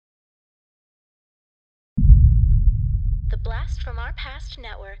The Blast from Our Past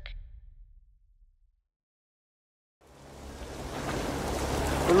Network.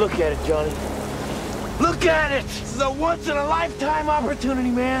 Well, look at it, Johnny. Look at it! This is a once-in-a-lifetime opportunity,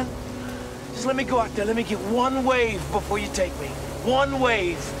 man. Just let me go out there. Let me get one wave before you take me. One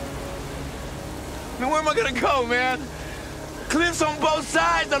wave. I mean, where am I gonna go, man? Cliffs on both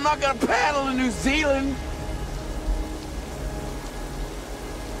sides. I'm not gonna paddle to New Zealand.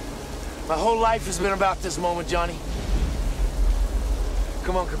 My whole life has been about this moment, Johnny.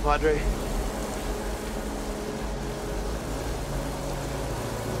 Come on, compadre.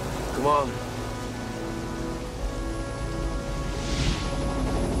 Come on.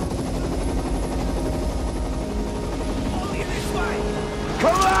 Only this way.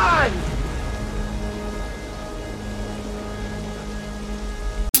 Come on!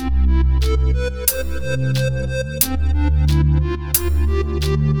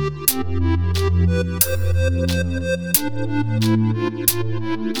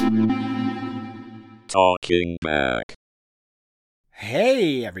 Talking Back.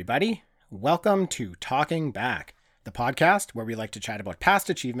 Hey, everybody. Welcome to Talking Back, the podcast where we like to chat about past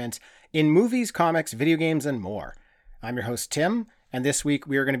achievements in movies, comics, video games, and more. I'm your host, Tim, and this week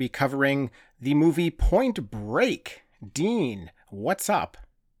we are going to be covering the movie Point Break. Dean, what's up?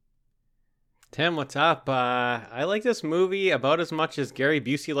 Tim, what's up? I like this movie about as much as Gary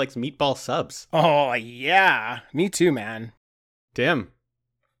Busey likes meatball subs. Oh, yeah. Me too, man. Tim,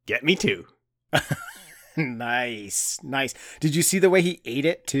 get me too. Nice. Did you see the way he ate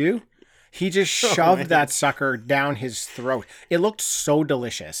it, too? He just shoved that sucker down his throat. It looked so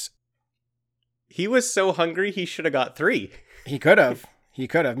delicious. He was so hungry, he should have got 3. He could have.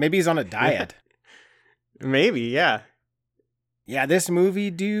 Maybe he's on a diet. Maybe, yeah. Yeah, this movie,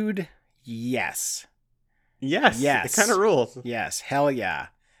 dude, yes. Yes. It kind of rules. Yes, hell yeah.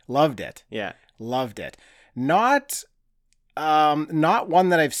 Loved it. Yeah. Loved it. Not one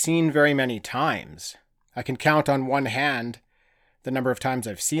that I've seen very many times. I can count on one hand the number of times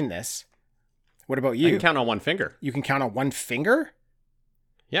I've seen this. What about you? I can count on one finger. You can count on one finger?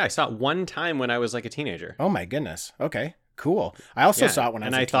 Yeah, I saw it one time when I was like a teenager. Oh my goodness. Okay, cool. I also saw it when I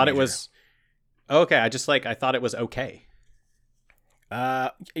was a teenager. And I thought it was okay. I thought it was okay.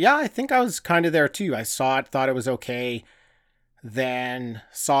 Yeah, I think I was kind of there too. I saw it, thought it was okay, then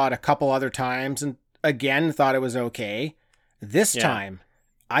saw it a couple other times and again thought it was okay. This time,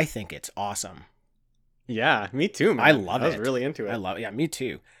 I think it's awesome. Yeah, me too, man. I love it. I was really into it. Yeah, me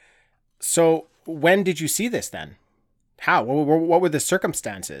too. So, when did you see this then? How? What were the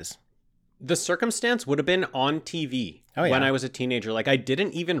circumstances? The circumstance would have been on TV when I was a teenager. Like, I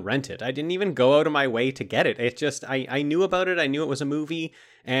didn't even rent it. I didn't even go out of my way to get it. It's just, I knew about it. I knew it was a movie,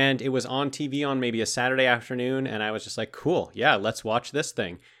 and it was on TV on maybe a Saturday afternoon, and I was just like, cool, yeah, let's watch this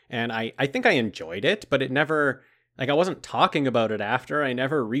thing. And I think I enjoyed it, but it never, like, I wasn't talking about it after. I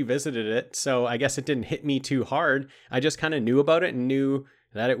never revisited it, so I guess it didn't hit me too hard. I just kind of knew about it and knew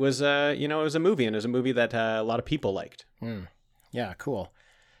that it was, it was a movie, and it was a movie that a lot of people liked. Yeah, cool.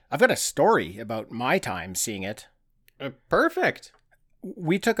 I've got a story about my time seeing it. Perfect.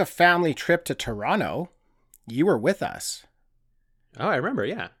 We took a family trip to Toronto. You were with us. Oh, I remember,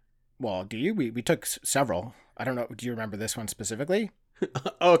 yeah. Well, do you? We took several. I don't know. Do you remember this one specifically?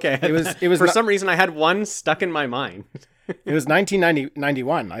 Okay. It was for some reason I had one stuck in my mind. It was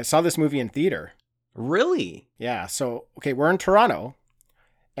 1991. I saw this movie in theater. Really? Yeah. So, okay, we're in Toronto,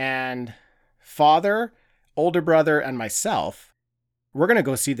 and father, older brother, and myself, we're going to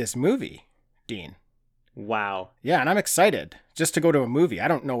go see this movie, Dean. Wow. Yeah, and I'm excited just to go to a movie. I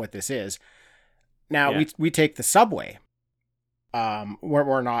don't know what this is. Now, we take the subway.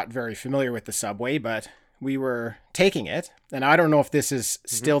 We're not very familiar with the subway, but we were taking it. And I don't know if this is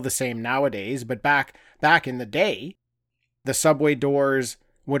still the same nowadays, but back in the day, the subway doors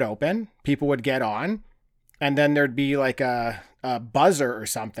would open, people would get on, and then there'd be like a buzzer or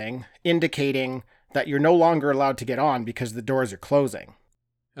something indicating that you're no longer allowed to get on because the doors are closing.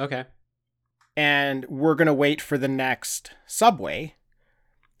 Okay. And we're going to wait for the next subway.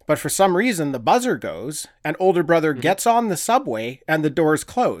 But for some reason, the buzzer goes and older brother gets on the subway and the doors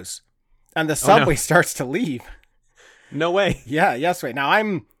close and the subway starts to leave. No way. Yeah. Yes. Right. Now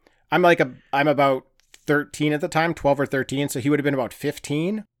I'm about 13 at the time, 12 or 13. So he would have been about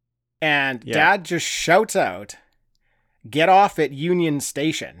 15. And Dad just shouts out, "Get off at Union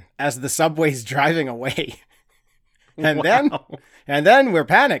Station," as the subway's driving away. And then we're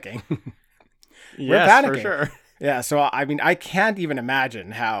panicking. We're panicking. For sure. Yeah, so I mean, I can't even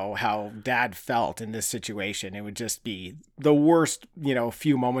imagine how Dad felt in this situation. It would just be the worst,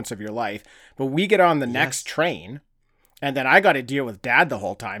 few moments of your life. But we get on the next train, and then I got to deal with Dad the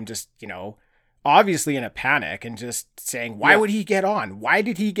whole time, just, obviously in a panic and just saying, why would he get on? Why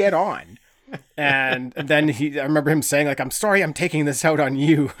did he get on? And then I remember him saying, like, I'm sorry, I'm taking this out on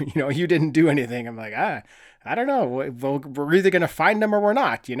you. You didn't do anything. I'm like, I don't know. We're either going to find him or we're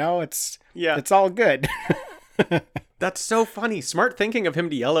not. It's all good. That's so funny. Smart thinking of him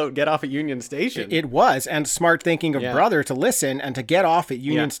to yell out, get off at Union Station. It was. And smart thinking of Brother to listen and to get off at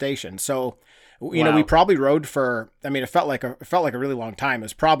Union Station. So, we probably rode for, it felt like a really long time. It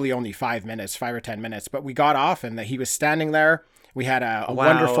was probably only 5 or 10 minutes, but we got off and he was standing there. We had a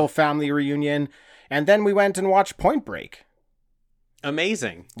wonderful family reunion, and then we went and watched Point Break.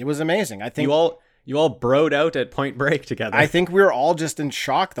 Amazing. It was amazing. I think you all broed out at Point Break together. I think we were all just in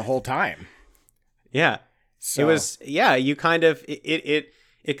shock the whole time. Yeah. So. It was, you kind of, it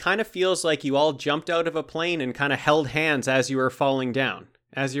kind of feels like you all jumped out of a plane and kind of held hands as you were falling down,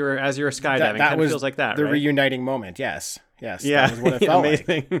 as you were skydiving. That kind of feels like that, the right? reuniting moment. Yes. Yeah. That was what it felt like.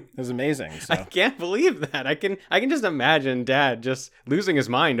 It was amazing. So. I can't believe that. I can just imagine Dad just losing his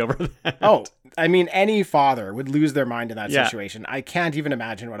mind over that. Oh, any father would lose their mind in that situation. I can't even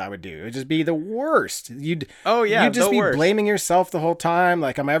imagine what I would do. It would just be the worst. You'd just be blaming yourself the whole time.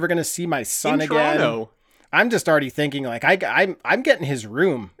 Like, am I ever going to see my son again? Toronto. I'm just already thinking, like, I'm getting his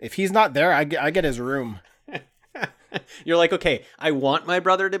room. If he's not there, I get his room. You're like, okay, I want my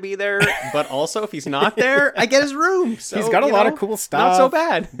brother to be there, but also if he's not there, I get his room. So, he's got a lot of cool stuff. Not so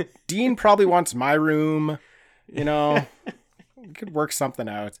bad. Dean probably wants my room. We could work something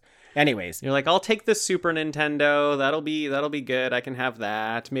out. Anyways, you're like, I'll take the Super Nintendo. That'll be good. I can have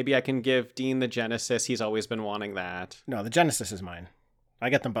that. Maybe I can give Dean the Genesis. He's always been wanting that. No, the Genesis is mine. I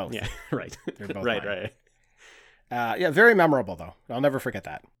get them both. Yeah, right. They're both right. Very memorable though. I'll never forget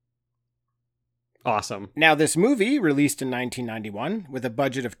that. Awesome. Now, this movie, released in 1991 with a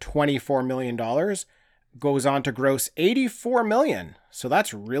budget of $24 million, goes on to gross $84 million. So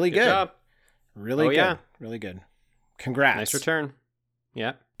that's really good. Job. Really good. Yeah. Really good. Congrats. Nice return.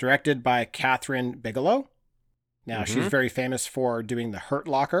 Yeah. Directed by Kathryn Bigelow. Now, she's very famous for doing The Hurt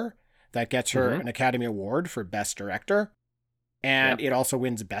Locker. That gets her an Academy Award for Best Director. And it also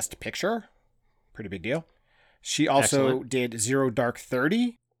wins Best Picture. Pretty big deal. She also did Zero Dark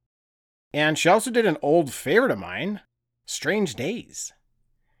 30. And she also did an old favorite of mine, Strange Days.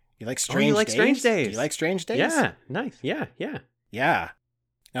 You like Strange Days? Strange Days? Do you like Strange Days? Yeah, nice. Yeah.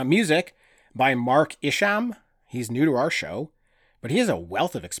 Now, music by Mark Isham. He's new to our show, but he has a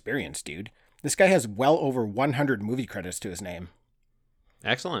wealth of experience, dude. This guy has well over 100 movie credits to his name.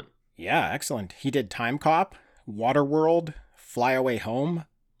 Excellent. Yeah, excellent. He did Time Cop, Waterworld, Fly Away Home,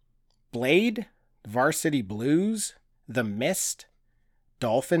 Blade, Varsity Blues, The Mist,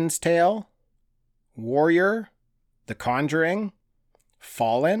 Dolphin's Tale, Warrior, The Conjuring,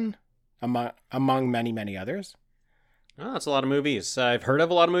 Fallen, among many, many others. Oh, that's a lot of movies. I've heard of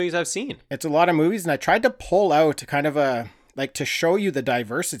a lot of movies I've seen. It's a lot of movies, and I tried to pull out kind of to show you the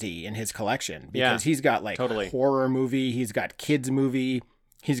diversity in his collection, because he's got horror movie, he's got kids movie,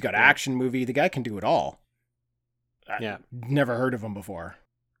 he's got action movie. The guy can do it all. Never heard of him before.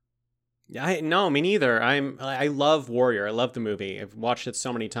 No, me neither. I love Warrior. I love the movie. I've watched it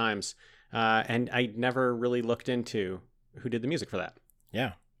so many times, and I never really looked into who did the music for that.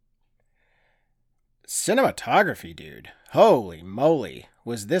 Yeah. Cinematography, dude. Holy moly.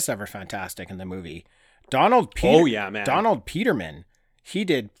 Was this ever fantastic in the movie? Donald Peterman. He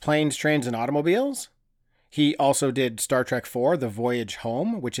did Planes, Trains, and Automobiles. He also did Star Trek IV, The Voyage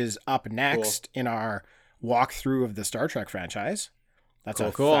Home, which is up next in our walkthrough of the Star Trek franchise. That's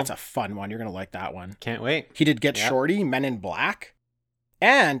a fun one. You're going to like that one. Can't wait. He did Get Shorty, Men in Black.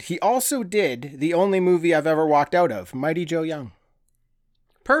 And he also did the only movie I've ever walked out of, Mighty Joe Young.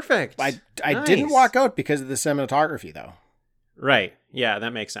 Perfect. I didn't walk out because of the cinematography, though. Right. Yeah,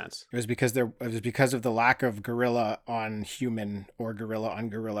 that makes sense. It was because of the lack of gorilla on human or gorilla on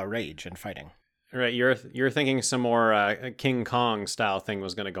gorilla rage and fighting. Right. You're thinking some more King Kong style thing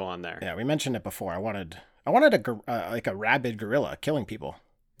was going to go on there. Yeah, we mentioned it before. I wanted a rabid gorilla killing people.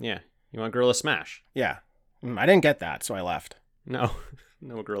 Yeah. You want Gorilla Smash? Yeah. I didn't get that, so I left. No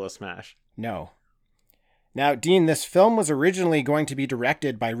Gorilla Smash. No. Now, Dean, this film was originally going to be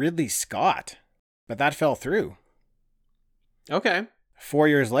directed by Ridley Scott, but that fell through. Okay. 4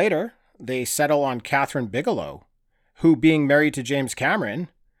 years later, they settle on Kathryn Bigelow, who, being married to James Cameron,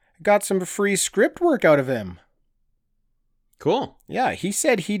 got some free script work out of him. Cool. Yeah, he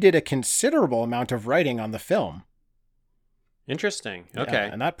said he did a considerable amount of writing on the film. Interesting. Okay.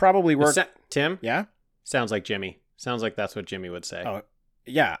 Yeah, and that probably worked. Tim? Yeah? Sounds like Jimmy. Sounds like that's what Jimmy would say. Oh,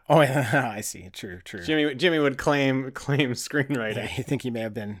 yeah. Oh, I see. True. Jimmy would claim screenwriting. Yeah, you think he may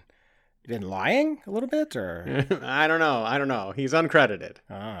have been lying a little bit, or? I don't know. He's uncredited.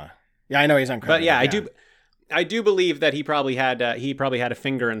 Yeah, Yeah, I know he's uncredited. But yeah, I do believe that he probably had a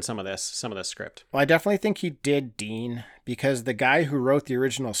finger in some of this script. Well, I definitely think he did, Dean, because the guy who wrote the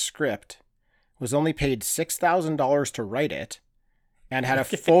original script was only paid $6,000 to write it and had a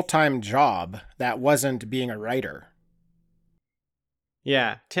full-time job that wasn't being a writer.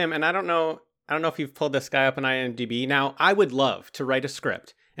 Yeah, Tim, and I don't know if you've pulled this guy up on IMDb. Now, I would love to write a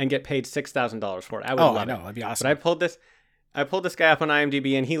script and get paid $6,000 for it. I would love it. That'd be awesome. But I pulled this guy up on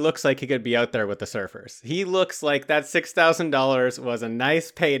IMDb, and he looks like he could be out there with the surfers. He looks like that $6,000 was a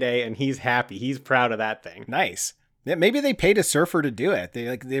nice payday, and he's happy. He's proud of that thing. Nice. Yeah, maybe they paid a surfer to do it.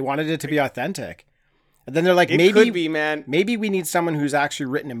 They wanted it to be authentic. And then they're like, maybe could be, man. Maybe we need someone who's actually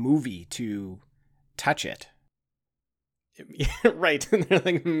written a movie to touch it. Right. And they're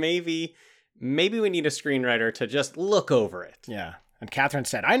like, maybe we need a screenwriter to just look over it. Yeah. And Catherine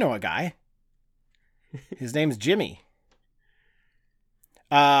said, I know a guy. His name's Jimmy.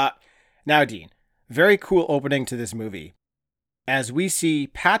 Now, Dean, very cool opening to this movie. As we see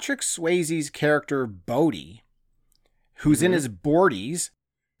Patrick Swayze's character Bodhi, who's in his boardies,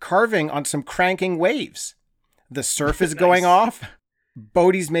 carving on some cranking waves. The surf is going off.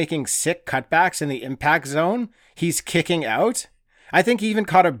 Bodhi's making sick cutbacks in the impact zone. He's kicking out. I think he even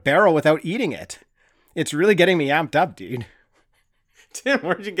caught a barrel without eating it. It's really getting me amped up, dude. Tim,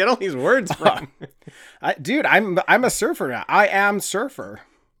 where'd you get all these words from? Dude, I'm a surfer now. I am surfer.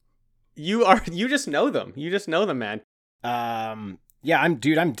 You just know them. You just know them, man. Yeah, I'm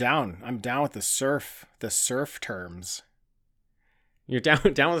down. I'm down with the surf terms. You're down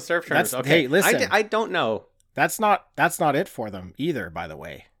with the surf terms. Okay. Hey, listen. I don't know. That's not it for them either, by the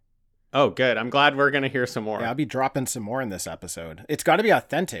way. Oh, good. I'm glad we're going to hear some more. Yeah, I'll be dropping some more in this episode. It's got to be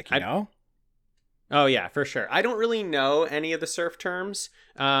authentic, you know? Oh, yeah, for sure. I don't really know any of the surf terms.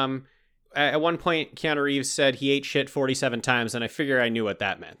 At one point, Keanu Reeves said he ate shit 47 times, and I figure I knew what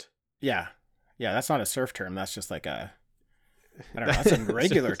that meant. Yeah. Yeah, that's not a surf term. That's just like I don't know. That's a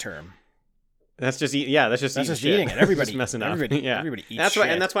regular term. That's just eating it. Everybody messing up. Everybody eats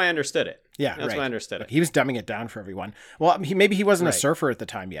shit. That's why I understood it. Yeah, that's why I understood it. He was dumbing it down for everyone. Well, maybe he wasn't a surfer at the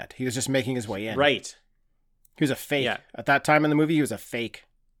time yet. He was just making his way in. Right. He was a fake. Yeah. At that time in the movie, he was a fake.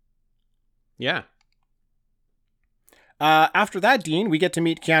 Yeah. After that, Dean, we get to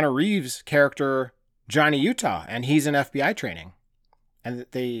meet Keanu Reeves' character Johnny Utah, and he's in FBI training. And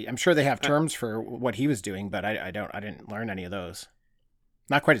I'm sure they have terms for what he was doing, but I didn't learn any of those.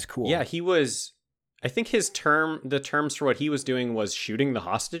 Not quite as cool. Yeah, I think the terms for what he was doing was shooting the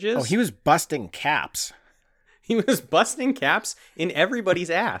hostages. Oh, he was busting caps. He was busting caps in everybody's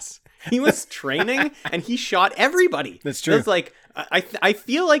ass. He was training and he shot everybody. That's true. It's like, I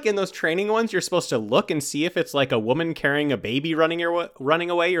feel like in those training ones, you're supposed to look and see if it's like a woman carrying a baby running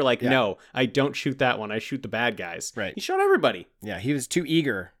away. You're like, no, I don't shoot that one. I shoot the bad guys. Right. He shot everybody. Yeah, he was too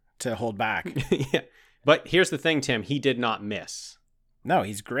eager to hold back. Yeah. But here's the thing, Tim. He did not miss. No,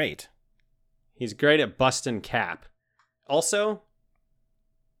 he's great. He's great at busting cap. Also,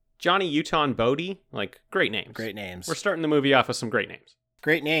 Johnny Utah and Bodhi, like, great names. Great names. We're starting the movie off with some great names.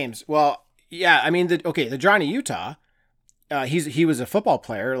 Great names. Well, yeah, I mean, the Johnny Utah, he was a football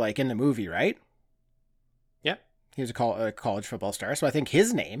player, like, in the movie, right? Yeah. He was a college football star, so I think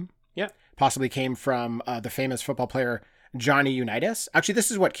his name possibly came from the famous football player Johnny Unitas. Actually, this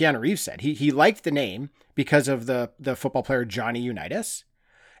is what Keanu Reeves said. He liked the name because of the football player Johnny Unitas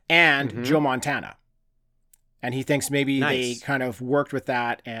and Joe Montana. And he thinks maybe they kind of worked with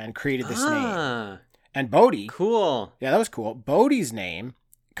that and created this name. And Bodhi. Cool. Yeah, that was cool. Bodhi's name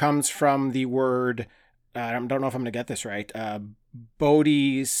comes from the word, I don't know if I'm going to get this right,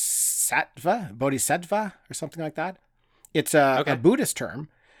 Bodhisattva or something like that. It's a Buddhist term,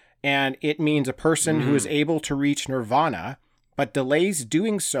 and it means a person who is able to reach nirvana, but delays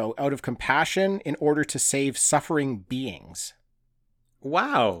doing so out of compassion in order to save suffering beings.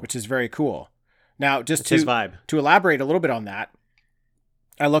 Wow. Which is very cool. Now, just his vibe. To elaborate a little bit on that,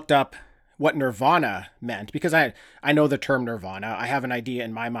 I looked up what nirvana meant, because I know the term nirvana. I have an idea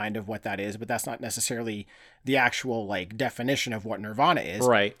in my mind of what that is, but that's not necessarily the actual like definition of what nirvana is.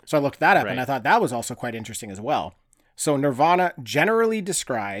 Right. So I looked that up, and I thought that was also quite interesting as well. So nirvana generally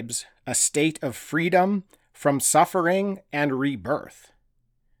describes a state of freedom from suffering and rebirth,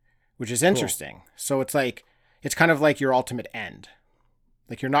 which is interesting. Cool. So it's kind of like your ultimate end.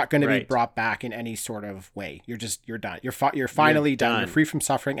 Like, you're not going to be brought back in any sort of way. You're done. You're finally done. You're free from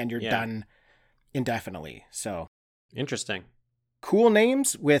suffering, and you're done indefinitely. So interesting. Cool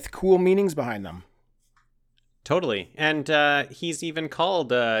names with cool meanings behind them. Totally. And he's even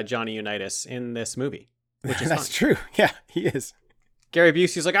called Johnny Unitas in this movie, which is That's true. Yeah, he is. Gary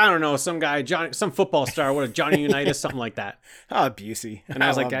Busey's like, I don't know, some guy, some football star, what a Johnny Unitas, something like that. Oh, Busey. And I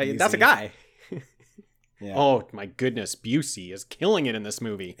was like, Busey. That's a guy. Yeah. Oh my goodness, Busey is killing it in this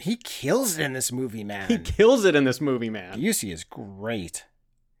movie. He kills it in this movie, man. He kills it in this movie, man. Busey is great.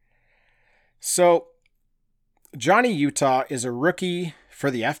 So, Johnny Utah is a rookie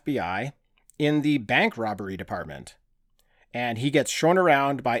for the FBI in the bank robbery department. And he gets shown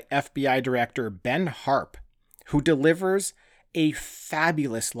around by FBI Director Ben Harp, who delivers a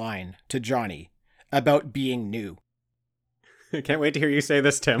fabulous line to Johnny about being new. I can't wait to hear you say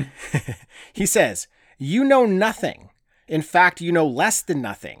this, Tim. He says, "You know nothing. In fact, you know less than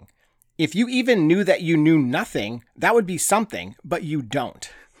nothing. If you even knew that you knew nothing, that would be something, but you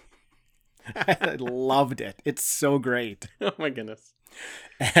don't." I loved it. It's so great. Oh my goodness.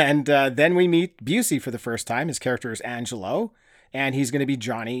 And then we meet Busey for the first time. His character is Angelo, and he's going to be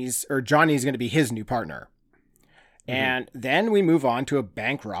Johnny's going to be his new partner. And then we move on to a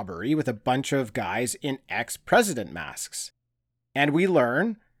bank robbery with a bunch of guys in ex-president masks. And we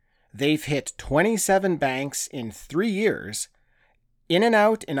learn they've hit 27 banks in 3 years, in and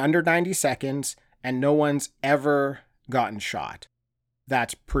out in under 90 seconds, and no one's ever gotten shot.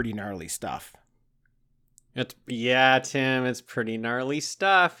 That's pretty gnarly stuff. Yeah, Tim, it's pretty gnarly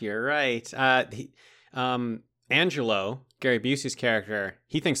stuff. You're right. Angelo, Gary Busey's character,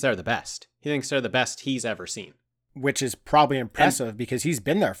 he thinks they're the best. He thinks they're the best he's ever seen. Which is probably impressive because he's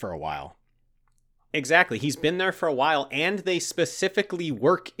been there for a while. Exactly. He's been there for a while, and they specifically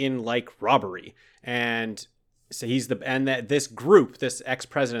work in like robbery. And so this group, this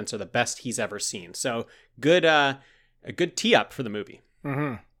ex-presidents, are the best he's ever seen. So good, a good tee up for the movie.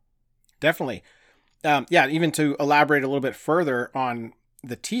 Mm-hmm. Definitely. Even to elaborate a little bit further on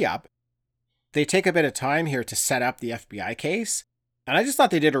the tee up, they take a bit of time here to set up the FBI case. And I just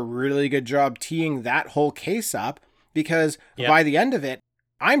thought they did a really good job teeing that whole case up because by the end of it,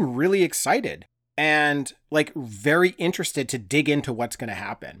 I'm really excited and like very interested to dig into what's going to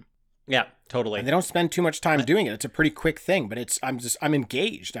happen. Yeah, totally. And they don't spend too much time doing it. It's a pretty quick thing, but I'm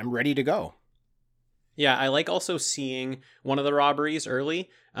engaged. I'm ready to go. Yeah, I like also seeing one of the robberies early.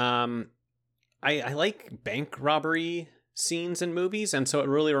 I like bank robbery scenes in movies, and so it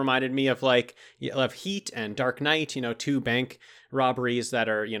really reminded me of Heat and Dark Knight, two bank robberies that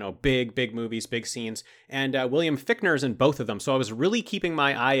are, big movies, big scenes, and William Fichtner's in both of them. So I was really keeping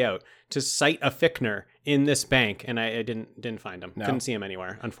my eye out to sight a Fichtner in this bank, and I didn't find him. No. Couldn't see him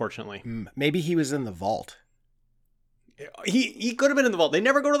anywhere, unfortunately. Maybe he was in the vault. He could have been in the vault. They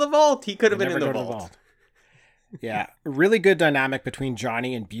never go to the vault. He could have been in the vault. Yeah, really good dynamic between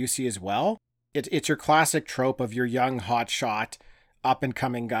Johnny and Busey as well. It's your classic trope of your young hotshot,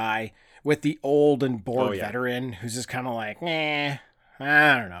 up-and-coming guy with the old and bored veteran who's just kind of like, I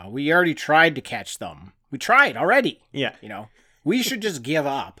don't know. We already tried to catch them. We tried already. Yeah. We should just give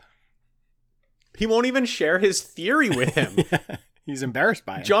up. He won't even share his theory with him. He's embarrassed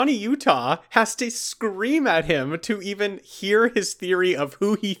by it. Johnny Utah has to scream at him to even hear his theory of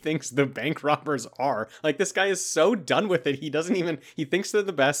who he thinks the bank robbers are. Like, this guy is so done with it. He thinks they're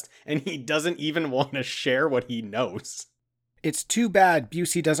the best, and he doesn't even want to share what he knows. It's too bad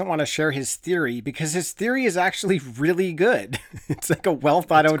Busey doesn't want to share his theory because his theory is actually really good. It's like a well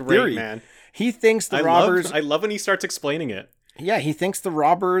thought out theory, man. He thinks the robbers. I love when he starts explaining it. Yeah, he thinks the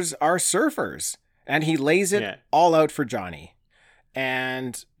robbers are surfers, and he lays it all out for Johnny.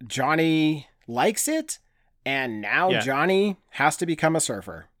 And Johnny likes it, and now Johnny has to become a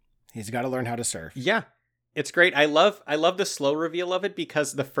surfer. He's got to learn how to surf. Yeah, it's great. I love the slow reveal of it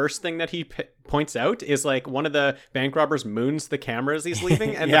because the first thing that he points out is like one of the bank robbers moons the camera as he's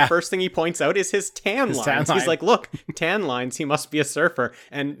leaving, and the first thing he points out is his tan lines. He's like, look, tan lines, he must be a surfer.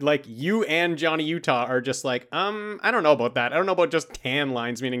 And like you and Johnny Utah are just like, I don't know about that. I don't know about just tan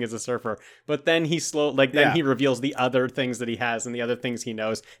lines meaning he's a surfer. But then he he reveals the other things that he has and the other things he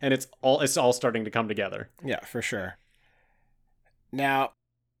knows, and it's all starting to come together. Yeah, for sure. Now,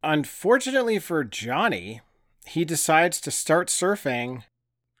 unfortunately for Johnny, he decides to start surfing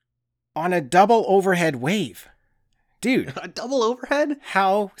on a double overhead wave. Dude. A double overhead?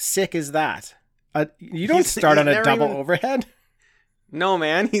 How sick is that? You don't start on a double overhead? No,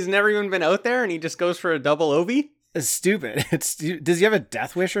 man. He's never even been out there and he just goes for a double Ovi? It's stupid. Does he have a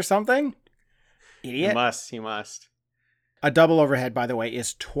death wish or something? Idiot. He must. A double overhead, by the way,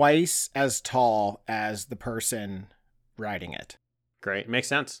 is twice as tall as the person riding it. Great. Makes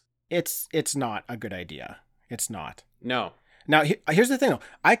sense. It's not a good idea. It's not. No. Now, here's the thing, though.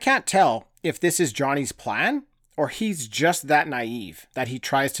 I can't tell if this is Johnny's plan or he's just that naive that he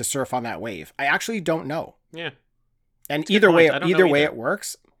tries to surf on that wave. I actually don't know. Yeah. And either way it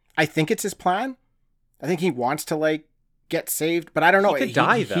works. I think it's his plan. I think he wants to, get saved, but I don't know. He could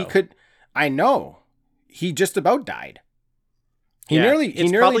die, though. He could. I know. He just about died. He nearly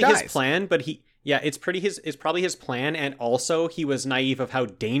probably dies. His plan, but it's probably his plan, and also he was naive of how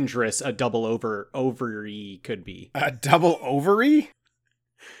dangerous a double ovary could be. A double ovary?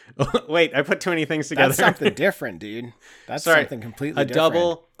 Wait, I put too many things together. That's something different, dude. That's something completely different. A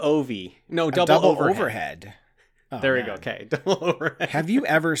double ovy. No, a double overhead. Oh, there we go. Okay, double overhead. Have you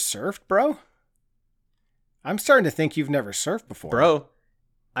ever surfed, bro? I'm starting to think you've never surfed before. Bro,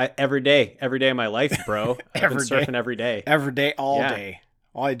 every day of my life, bro. I've been surfing every day. Every day, all day.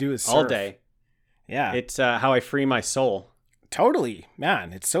 All I do is surf. All day. Yeah. It's how I free my soul. Totally.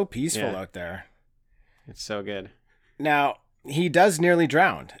 Man, it's so peaceful out there. It's so good. Now, he does nearly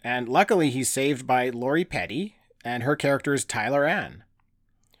drown, and luckily he's saved by Lori Petty, and her character is Tyler Ann.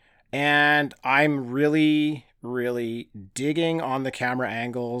 And I'm really, really digging on the camera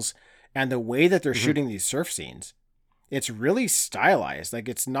angles and the way that they're shooting these surf scenes. It's really stylized. Like,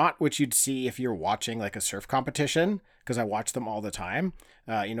 it's not what you'd see if you're watching like a surf competition, because I watch them all the time.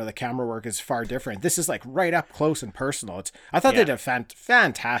 The camera work is far different. This is like right up close and personal. I thought they did a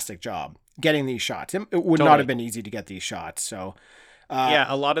fantastic job getting these shots. It would not have been easy to get these shots. So,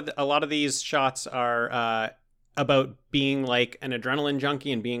 a lot of these shots are about being like an adrenaline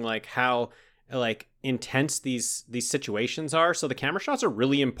junkie and being like how like intense these situations are. So the camera shots are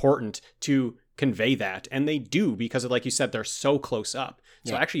really important to convey that, and they do, because of, like you said, they're so close up.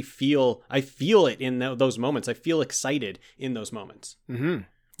 So I actually feel it in those moments. I feel excited in those moments.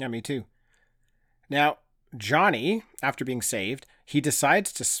 Yeah, me too. Now, Johnny, after being saved, he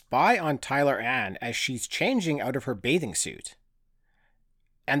decides to spy on Tyler Ann as she's changing out of her bathing suit.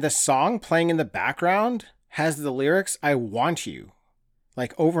 And the song playing in the background has the lyrics, "I want you,"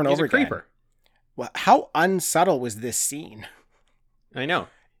 like over and over again. He's a creeper. Well, how unsubtle was this scene? I know.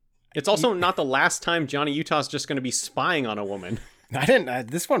 It's also not the last time Johnny Utah's just going to be spying on a woman. I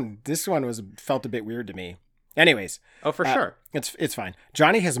didn't. This one felt a bit weird to me. Anyways. Oh, for sure. It's fine.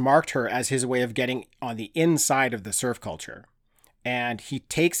 Johnny has marked her as his way of getting on the inside of the surf culture. And he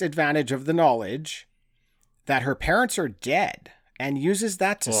takes advantage of the knowledge that her parents are dead and uses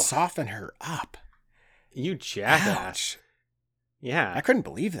that to soften her up. You jackass. Ouch. Yeah. I couldn't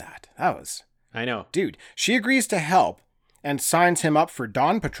believe that. I know. Dude, she agrees to help and signs him up for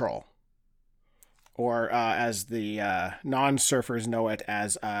Dawn Patrol. Or as the non-surfers know it,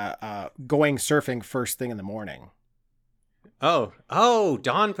 as going surfing first thing in the morning. Oh,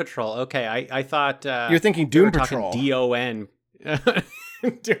 Dawn Patrol. Okay, I thought... You're thinking Doom Patrol. D-O-N. I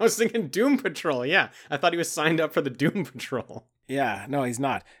was thinking Doom Patrol, yeah. I thought he was signed up for the Doom Patrol. Yeah, no, he's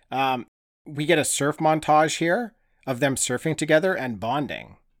not. We get a surf montage here of them surfing together and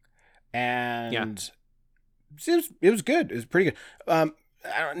bonding. And it was good. It was pretty good.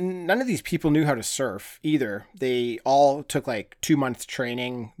 None of these people knew how to surf either. They all took like 2 months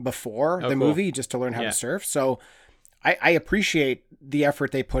training before the movie just to learn how to surf. So I appreciate the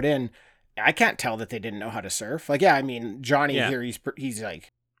effort they put in. I can't tell that they didn't know how to surf. Like, I mean, Johnny here, he's like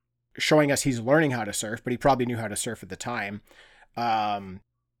showing us he's learning how to surf, but he probably knew how to surf at the time.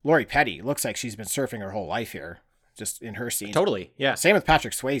 Lori Petty looks like she's been surfing her whole life here, just in her scenes. Totally, yeah. Same with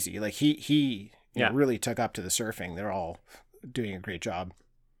Patrick Swayze. Like he really took up to the surfing. They're all doing a great job.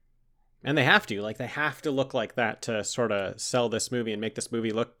 And they have to look like that to sort of sell this movie and make this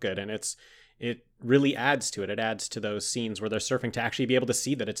movie look good. And it really adds to it. It adds to those scenes where they're surfing to actually be able to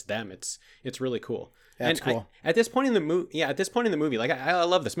see that it's them. It's really cool. That's cool. At this point in the movie, like I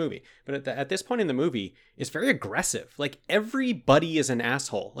love this movie, but at this point in the movie, it's very aggressive. Like everybody is an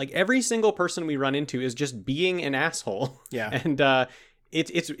asshole. Like every single person we run into is just being an asshole. Yeah. And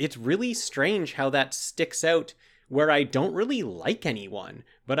it's really strange how that sticks out, where I don't really like anyone,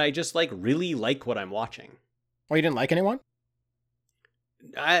 but I just like really like what I'm watching. Oh, you didn't like anyone?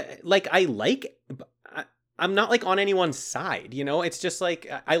 I'm not like on anyone's side, you know? It's just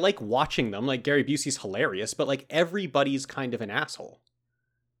like, I like watching them. Like Gary Busey's hilarious, but like everybody's kind of an asshole.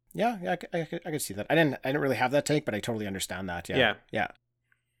 Yeah, I could see that. I didn't really have that take, but I totally understand that. Yeah.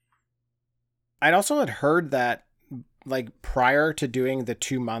 I'd also had heard that like prior to doing the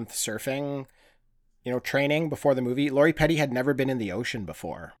 2-month surfing, training before the movie, Lori Petty had never been in the ocean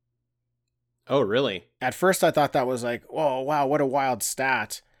before. Oh, really? At first I thought that was like, whoa, wow, what a wild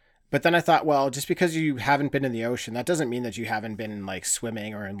stat. But then I thought, well, just because you haven't been in the ocean, that doesn't mean that you haven't been like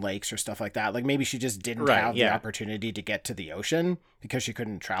swimming or in lakes or stuff like that. Like maybe she just didn't have the opportunity to get to the ocean because she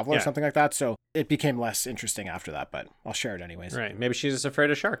couldn't travel or something like that. So it became less interesting after that, but I'll share it anyways. Right. Maybe she's just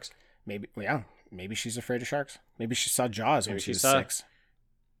afraid of sharks. Maybe she's afraid of sharks. Maybe she saw Jaws when she was 6.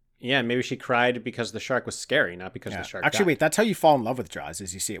 Yeah, maybe she cried because the shark was scary, not because the shark died. Wait, that's how you fall in love with Jaws,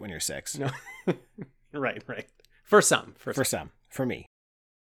 is you see it when you're 6. No. Right. For some. For me.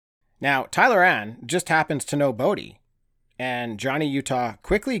 Now, Tyler Ann just happens to know Bodhi, and Johnny Utah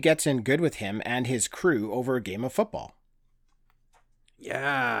quickly gets in good with him and his crew over a game of football.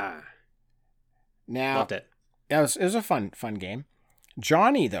 Yeah. Now, loved it. It was a fun game.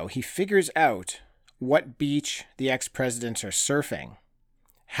 Johnny, though, he figures out what beach the ex-presidents are surfing.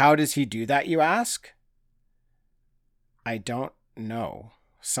 How does he do that, you ask? I don't know.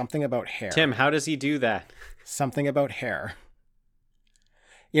 Something about hair. Tim, how does he do that? Something about hair.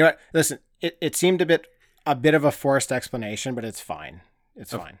 You know what? Listen, it seemed a bit of a forced explanation, but it's fine.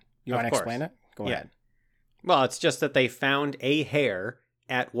 It's fine. You want to explain it? Go ahead. Well, it's just that they found a hair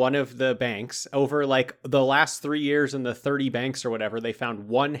at one of the banks over like the last 3 years in the 30 banks or whatever. They found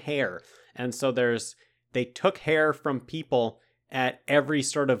one hair. And so they took hair from people at every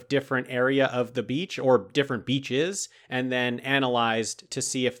sort of different area of the beach or different beaches, and then analyzed to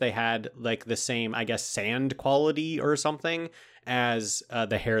see if they had like the same, I guess, sand quality or something as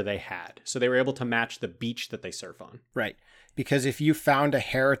the hair they had. So they were able to match the beach that they surf on. Right. Because if you found a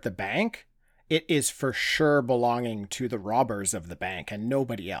hair at the bank, it is for sure belonging to the robbers of the bank and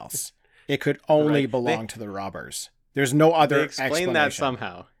nobody else. It could only belong to the robbers. There's no other explanation. Explain that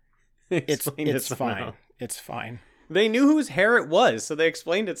somehow. It's fine. It's fine. They knew whose hair it was, so they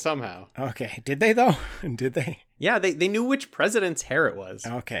explained it somehow. Okay. Did they, though? Did they? Yeah, they knew which president's hair it was.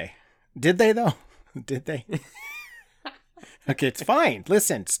 Okay. Did they, though? Did they? Okay, it's fine.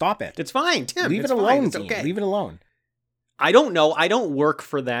 Listen, stop it. It's fine, Tim. Leave it alone, Dean. Okay. Leave it alone. I don't know. I don't work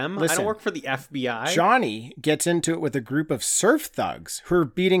for them. Listen, I don't work for the FBI. Johnny gets into it with a group of surf thugs who are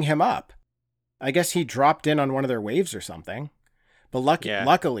beating him up. I guess he dropped in on one of their waves or something. But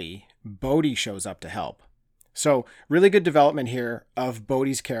luckily, Bodhi shows up to help. So really good development here of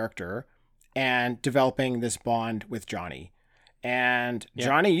Bodhi's character and developing this bond with Johnny. And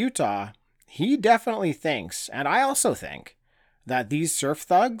Johnny Utah, he definitely thinks, and I also think, that these surf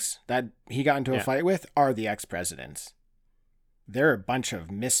thugs that he got into a fight with are the ex-presidents. They're a bunch of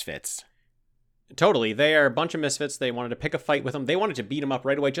misfits. Totally. They are a bunch of misfits. They wanted to pick a fight with him. They wanted to beat him up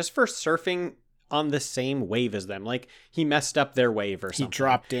right away just for surfing on the same wave as them. Like, he messed up their wave or something. He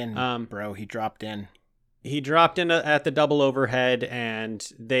dropped in, bro. He dropped in. He dropped in at the double overhead, and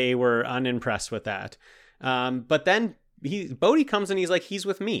they were unimpressed with that. But then Bodhi comes and he's like, he's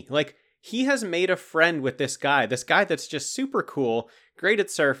with me. Like, he has made a friend with this guy that's just super cool, great at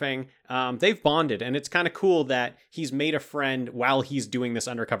surfing. They've bonded, and it's kind of cool that he's made a friend while he's doing this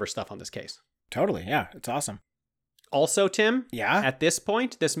undercover stuff on this case. Totally, yeah, it's awesome. Also, Tim, at this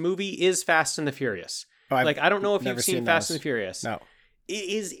point, this movie is Fast and the Furious. I don't know if you've seen Fast and the Furious. No. It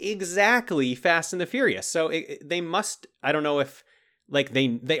is exactly Fast and the Furious. So they must, I don't know if, like,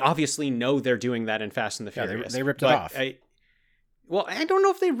 they obviously know they're doing that in Fast and the Furious. They ripped it off. I don't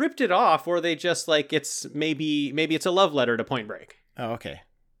know if they ripped it off or they just, like, it's maybe it's a love letter to Point Break. Oh, okay.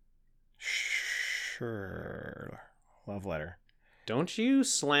 Sure. Love letter. Don't you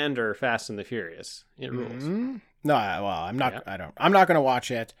slander Fast and the Furious. It rules. Mm-hmm. No, well, I'm not. Yeah. I'm not going to watch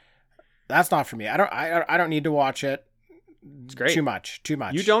it. That's not for me. I don't need to watch it. It's great. Too much.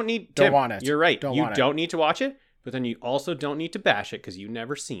 You don't need. Don't Tim, want it. You're right. You don't it. need to watch it, but then you also don't need to bash it because you've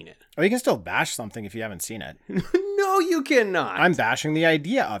never seen it. Oh, you can still bash something if you haven't seen it. No, you cannot. I'm bashing the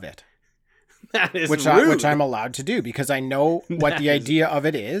idea of it. That is which rude. Which I'm allowed to do because I know what the idea of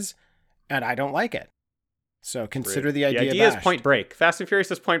it is, and I don't like it. So consider rude. The idea. The idea is Point Break. Fast and Furious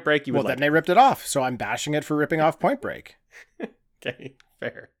is Point Break. Well, then they ripped it off, so I'm bashing it for ripping off Point Break. Okay,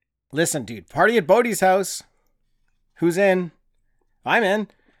 fair. Listen, dude, party at Bodhi's house. Who's in? I'm in.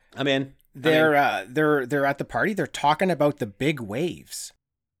 I'm in. They're at the party. They're talking about the big waves,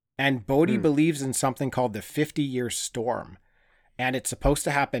 and Bodhi believes in something called the 50-year storm, and it's supposed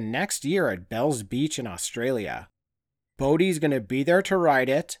to happen next year at Bells Beach in Australia. Bodhi's gonna be there to ride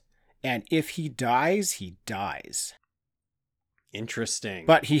it, and if he dies, he dies. Interesting.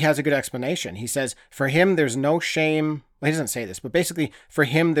 But he has a good explanation. He says for him, there's no shame. Well, he doesn't say this, but basically for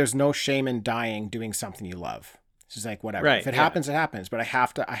him, there's no shame in dying doing something you love. She's like, whatever. Right, if it happens, it happens. But I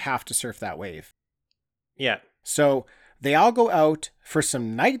have to surf that wave. Yeah. So they all go out for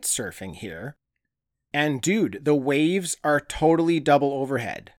some night surfing here. And dude, the waves are totally double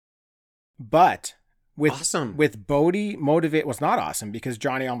overhead. But with Bodhi motivate was not awesome because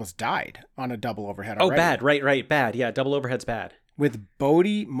Johnny almost died on a double overhead already. Oh, bad. Right. Bad. Yeah, double overhead's bad. With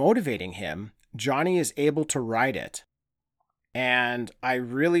Bodhi motivating him, Johnny is able to ride it. And I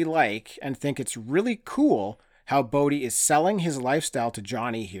really like and think it's really cool how Bodhi is selling his lifestyle to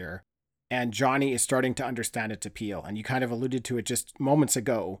Johnny here, and Johnny is starting to understand its appeal. And you kind of alluded to it just moments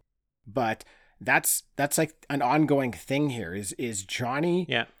ago, but that's like an ongoing thing here is Johnny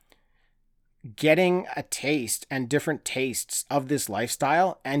getting a taste and different tastes of this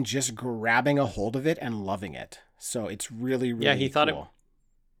lifestyle and just grabbing a hold of it and loving it. So it's really, really he thought cool.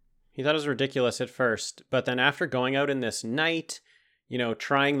 He thought it was ridiculous at first, but then after going out in this night,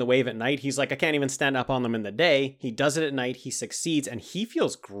 trying the wave at night, he's like, I can't even stand up on them in the day. He does it at night. He succeeds and he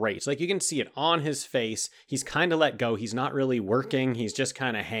feels great. Like you can see it on his face. He's kind of let go. He's not really working. He's just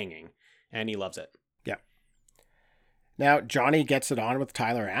kind of hanging and he loves it. Yeah. Now, Johnny gets it on with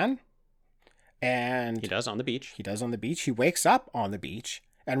Tyler Ann. And he does on the beach. He wakes up on the beach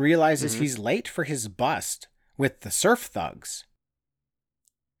and realizes he's late for his bust with the surf thugs.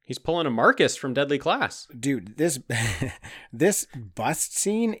 He's pulling a Marcus from Deadly Class. Dude, this bust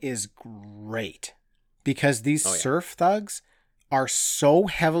scene is great because these surf thugs are so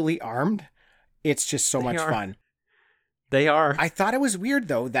heavily armed. It's just so much fun. They are. I thought it was weird,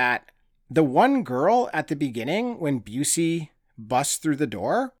 though, that the one girl at the beginning, when Busey busts through the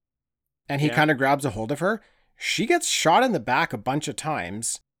door and he kind of grabs a hold of her, she gets shot in the back a bunch of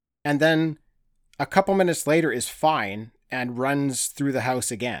times and then a couple minutes later is fine and runs through the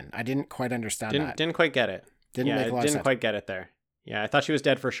house again. I didn't quite understand that. Didn't quite get it. Didn't quite get it there. Yeah, I thought she was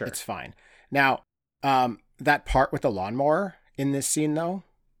dead for sure. It's fine. Now, that part with the lawnmower in this scene, though.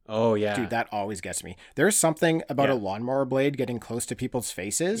 Oh, yeah. Dude, that always gets me. There's something about a lawnmower blade getting close to people's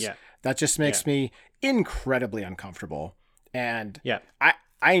faces that just makes me incredibly uncomfortable. And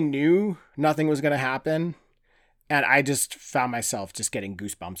I knew nothing was going to happen. And I just found myself just getting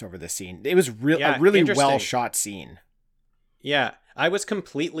goosebumps over this scene. It was a really well shot scene. Yeah, I was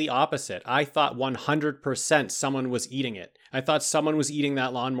completely opposite. I thought 100% someone was eating it. I thought someone was eating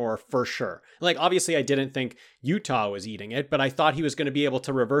that lawnmower for sure. Like, obviously, I didn't think Utah was eating it, but I thought he was going to be able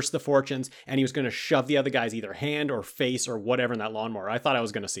to reverse the fortunes and he was going to shove the other guy's either hand or face or whatever in that lawnmower. I thought I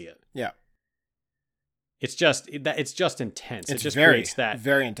was going to see it. Yeah. It's just intense. It's it just very, creates that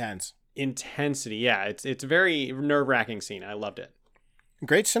very intense intensity. Yeah, it's a very nerve-wracking scene. I loved it.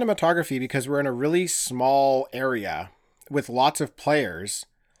 Great cinematography because we're in a really small area with lots of players,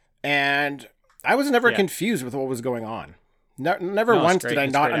 and I was never confused with what was going on. Never once did I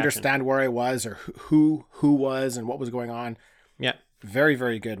not understand where I was or who was and what was going on. Yeah. Very,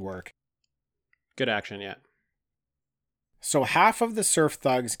 very good work. Good action, yeah. So half of the surf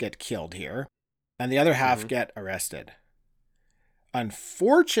thugs get killed here, and the other half get arrested.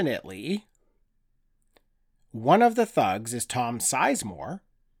 Unfortunately, one of the thugs is Tom Sizemore,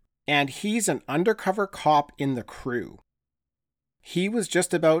 and he's an undercover cop in the crew. He was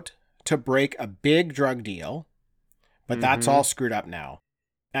just about to break a big drug deal, but that's all screwed up now.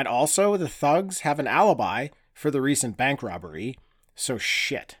 And also, the thugs have an alibi for the recent bank robbery, so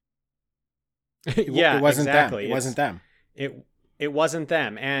shit. It wasn't exactly. Them. It wasn't them. It wasn't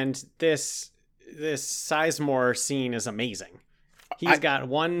them. And this Sizemore scene is amazing. He's got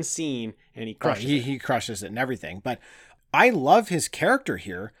one scene and he crushes it. He crushes it and everything. But I love his character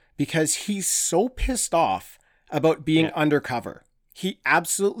here because he's so pissed off about being undercover. He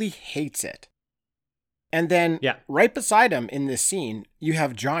absolutely hates it. And then right beside him in this scene, you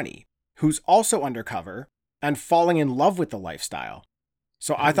have Johnny, who's also undercover and falling in love with the lifestyle.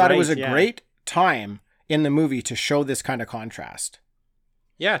 So I thought it was a great time in the movie to show this kind of contrast.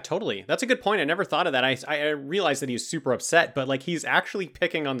 Yeah, totally. That's a good point. I never thought of that. I realized that he was super upset, but like he's actually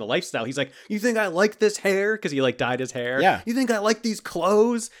picking on the lifestyle. He's like, you think I like this hair? Because he like dyed his hair. Yeah. You think I like these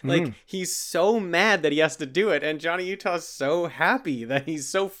clothes? Like he's so mad that he has to do it. And Johnny Utah's so happy that he's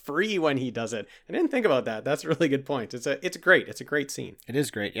so free when he does it. I didn't think about that. That's a really good point. It's great. It's a great scene. It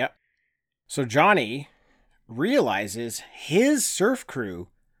is great. Yeah. So Johnny realizes his surf crew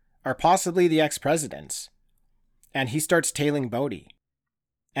are possibly the ex-presidents. And he starts tailing Bodie.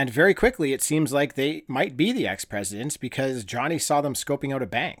 And very quickly, it seems like they might be the ex-presidents because Johnny saw them scoping out a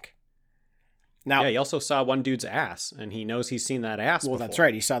bank. Now, he also saw one dude's ass, and he knows he's seen that ass before. That's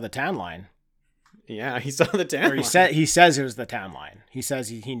right. He saw the tan line. Yeah, he saw the tan line. He says it was the tan line. He says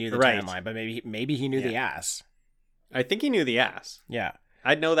he knew the tan line, but maybe he knew the ass. I think he knew the ass. Yeah.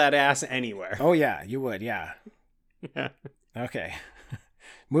 I'd know that ass anywhere. Oh, yeah, you would, yeah. Yeah. Okay.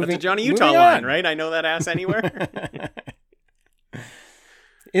 That's a Johnny Utah line, right? I know that ass anywhere.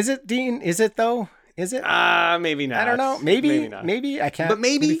 Is it, Dean? Is it though? Is it? Maybe not. I don't know. Maybe I can't. But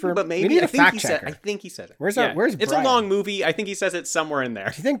maybe I think he said it. Where's Brian? It's a long movie. I think he says it somewhere in there.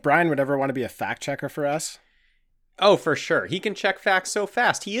 Do you think Brian would ever want to be a fact checker for us? Oh, for sure. He can check facts so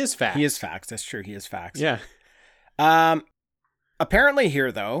fast. He is facts. He is facts. That's true. He is facts. Yeah. Apparently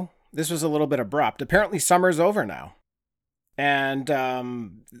here though, this was a little bit abrupt. Apparently summer's over now. And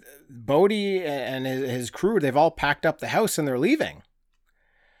Bodie and his crew, they've all packed up the house and they're leaving.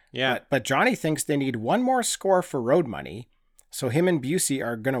 Yeah. But Johnny thinks they need one more score for road money. So him and Busey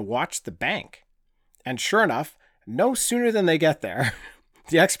are going to watch the bank. And sure enough, no sooner than they get there,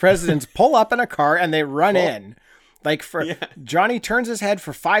 the ex-presidents pull up in a car and they run in. Like Johnny turns his head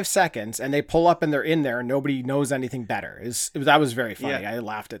for 5 seconds and they pull up and they're in there and nobody knows anything better. That was very funny. I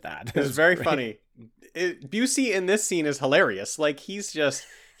laughed at that. It was very funny. Busey in this scene is hilarious. Like he's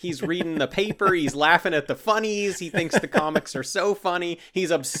reading the paper. He's laughing at the funnies. He thinks the comics are so funny.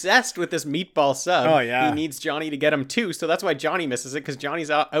 He's obsessed with this meatball sub. Oh, yeah. He needs Johnny to get him 2. So that's why Johnny misses it, because Johnny's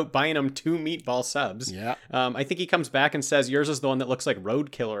out buying him 2 meatball subs. Yeah. I think he comes back and says, yours is the one that looks like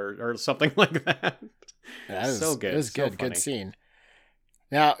roadkill or something like that. That was so good. It was good. So good scene.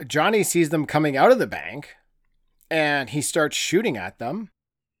 Now, Johnny sees them coming out of the bank and he starts shooting at them.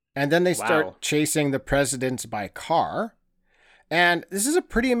 And then they start chasing the presidents by car. And this is a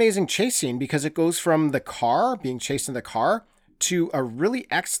pretty amazing chase scene because it goes from the car, being chased in the car, to a really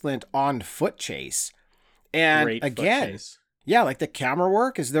excellent on-foot chase. And Great again, foot chase. Yeah, like the camera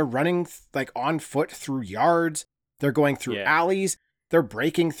work is they're running like on foot through yards. They're going through alleys. They're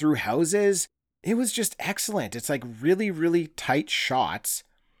breaking through houses. It was just excellent. It's like really, really tight shots.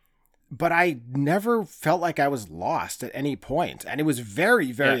 But I never felt like I was lost at any point. And it was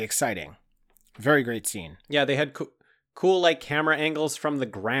very, very exciting. Very great scene. Yeah, they had cool like camera angles from the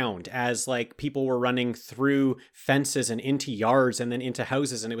ground as like people were running through fences and into yards and then into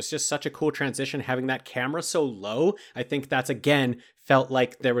houses, and it was just such a cool transition having that camera so low. I think that's again felt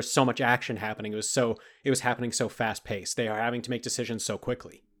like there was so much action happening. It was happening so fast paced. They are having to make decisions so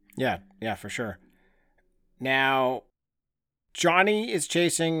quickly. Yeah, for sure. Now, Johnny is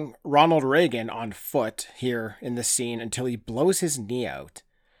chasing Ronald Reagan on foot here in the scene until he blows his knee out.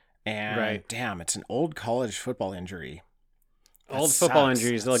 And damn, it's an old college football injury. Old football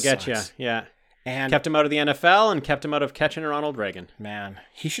injuries, they'll get you. Yeah. And kept him out of the NFL and kept him out of catching Ronald Reagan. Man,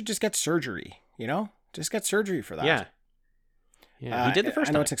 he should just get surgery, you know? Just get surgery for that. Yeah, he did the first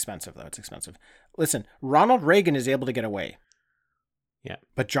time. I know it's expensive, though. It's expensive. Listen, Ronald Reagan is able to get away. Yeah.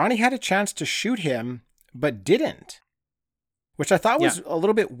 But Johnny had a chance to shoot him, but didn't. Which I thought was a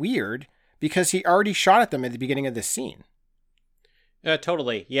little bit weird because he already shot at them at the beginning of this scene.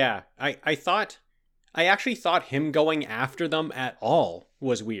 Totally, yeah. I actually thought him going after them at all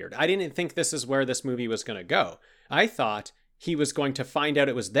was weird. I didn't think this is where this movie was going to go. I thought he was going to find out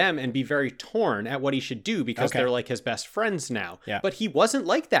it was them and be very torn at what he should do because they're like his best friends now. Yeah. But he wasn't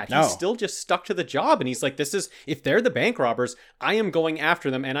like that. No. He still just stuck to the job. And he's like, if they're the bank robbers, I am going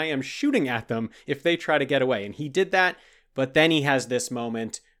after them and I am shooting at them if they try to get away. And he did that. But then he has this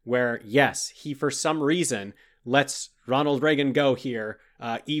moment where, yes, he for some reason lets Ronald Reagan go here,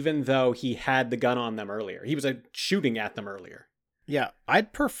 even though he had the gun on them earlier. He was shooting at them earlier. Yeah,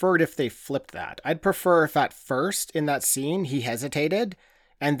 I'd prefer it if they flipped that. I'd prefer if at first in that scene he hesitated,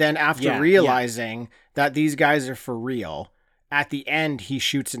 and then after realizing that these guys are for real, at the end he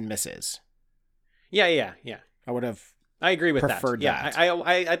shoots and misses. Yeah. I would have. I agree with that. Yeah,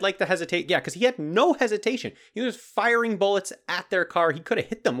 I'd like to hesitate. Yeah, because he had no hesitation. He was firing bullets at their car. He could have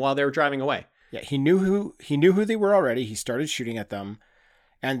hit them while they were driving away. Yeah, he knew who they were already. He started shooting at them,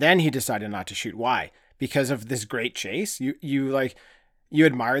 and then he decided not to shoot. Why? Because of this great chase. You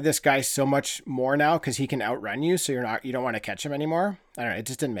admire this guy so much more now because he can outrun you, so you don't want to catch him anymore. I don't know. It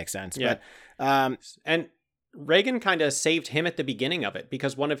just didn't make sense. Yeah. But and Reagan kind of saved him at the beginning of it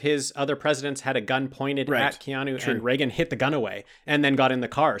because one of his other presidents had a gun pointed at Keanu, and Reagan hit the gun away and then got in the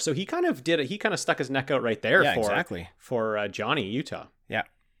car. So he kind of did it. He kind of stuck his neck out right there for Johnny Utah. Yeah.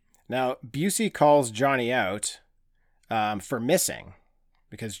 Now, Busey calls Johnny out for missing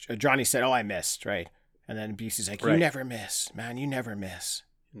because Johnny said, "Oh, I missed," right? And then Busey's like, "You never miss, man. You never miss."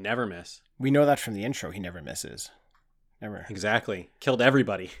 Never miss. We know that from the intro. He never misses. Never. Exactly. Killed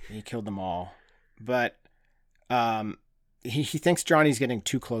everybody. He killed them all. But he thinks Johnny's getting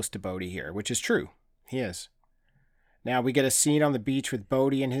too close to Bodie here, which is true. He is. Now we get a scene on the beach with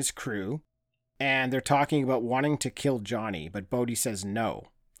Bodie and his crew, and they're talking about wanting to kill Johnny, but Bodie says no.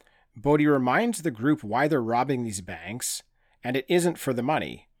 Bodie reminds the group why they're robbing these banks, and it isn't for the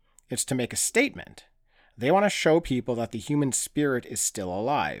money. It's to make a statement. They want to show people that the human spirit is still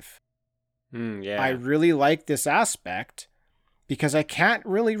alive. I really like this aspect because I can't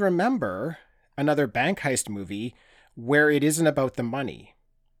really remember another bank heist movie where it isn't about the money.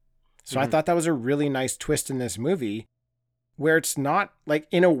 So I thought that was a really nice twist in this movie where it's not like,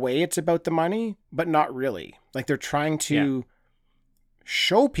 in a way it's about the money, but not really. Like they're trying to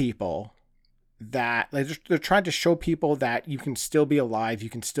show people that they're trying to show people that you can still be alive. You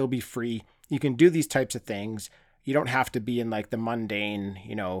can still be free. You can do these types of things. You don't have to be in like the mundane,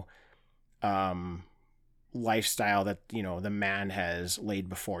 lifestyle that, the man has laid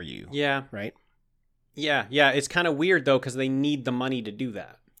before you. Yeah. Right. Yeah, it's kind of weird though because they need the money to do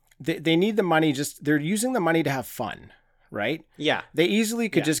that. They need the money. They're using the money to have fun, right? Yeah, they easily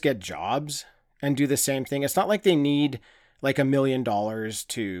could just get jobs and do the same thing. It's not like they need like $1 million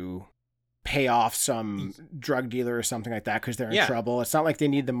to pay off some drug dealer or something like that because they're in trouble. It's not like they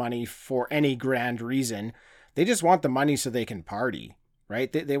need the money for any grand reason. They just want the money so they can party,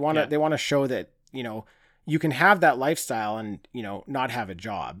 right? They want to show that, you know, you can have that lifestyle and, you know, not have a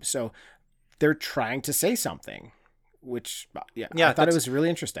job. So they're trying to say something, which I thought it was really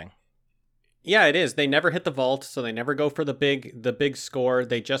interesting. Yeah, it is. They never hit the vault, so they never go for the big score.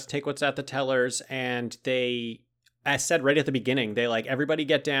 They just take what's at the tellers, and they, as said right at the beginning, they like, everybody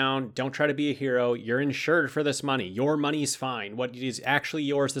get down, don't try to be a hero. You're insured for this money. Your money's fine. What is actually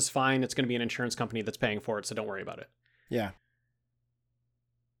yours is fine. It's going to be an insurance company that's paying for it, so don't worry about it. Yeah.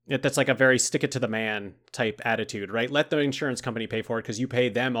 That's like a very stick it to the man type attitude, right? Let the insurance company pay for it because you pay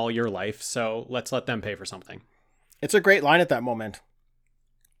them all your life, so let's let them pay for something. It's a great line at that moment.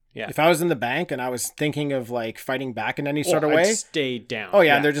 Yeah. If I was in the bank and I was thinking of like fighting back in any sort of way, I'd stay down. Oh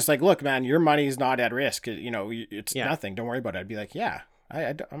yeah, and they're just like, look, man, your money is not at risk. You know, it's nothing. Don't worry about it. I'd be like, yeah,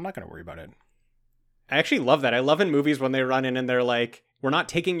 I'm not going to worry about it. I actually love that. I love in movies when they run in and they're like, we're not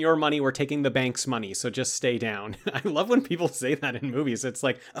taking your money, we're taking the bank's money, so just stay down. I love when people say that in movies. It's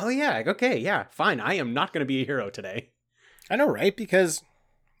like, oh yeah, okay, yeah, fine. I am not going to be a hero today. I know, right? Because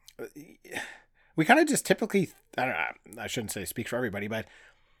we kind of just typically, I don't know, I shouldn't say speak for everybody, but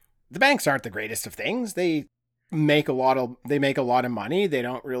the banks aren't the greatest of things. They make a lot of money. They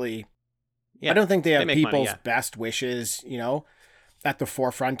don't really, I don't think they have people's best wishes, you know, at the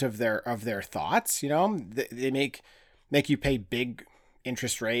forefront of their thoughts. You know, they make you pay big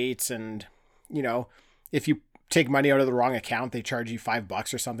interest rates, and you know, if you take money out of the wrong account, they charge you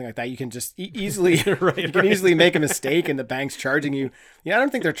 $5 or something like that. You can just easily easily make a mistake, and the bank's charging you. I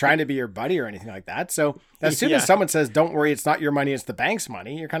don't think they're trying to be your buddy or anything like that. So as soon as someone says, "Don't worry, it's not your money, it's the bank's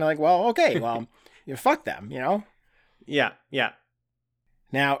money," you're kind of like, "Well, okay, well, you fuck them," you know? Yeah.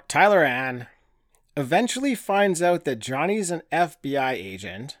 Now Tyler Ann eventually finds out that Johnny's an FBI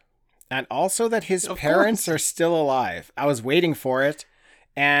agent, and also that his parents are still alive. I was waiting for it.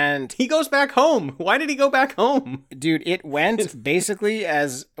 And he goes back home. Why did he go back home? Dude, it went basically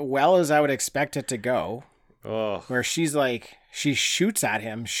as well as I would expect it to go. Oh. Where she's like, she shoots at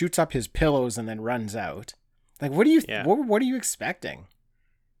him, shoots up his pillows, and then runs out. Like, what are you expecting?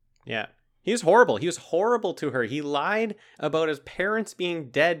 Yeah. He was horrible. He was horrible to her. He lied about his parents being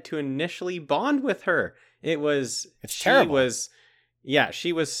dead to initially bond with her. It's terrible.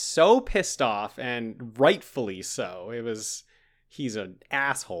 She was so pissed off, and rightfully so. He's an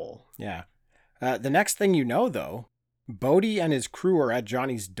asshole. Yeah. The next thing you know, though, Bodhi and his crew are at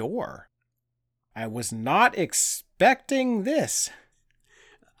Johnny's door. I was not expecting this.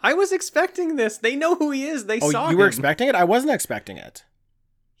 I was expecting this. They know who he is. They saw him. Oh, you were expecting it? I wasn't expecting it.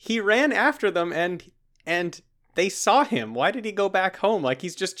 He ran after them and they saw him. Why did he go back home? Like,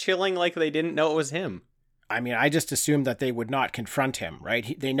 he's just chilling like they didn't know it was him. I mean, I just assumed that they would not confront him,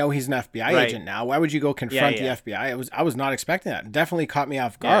 right? They know he's an FBI agent now. Why would you go confront the FBI? I was not expecting that. It definitely caught me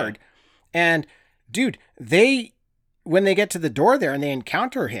off guard. Yeah. And dude, when they get to the door there and they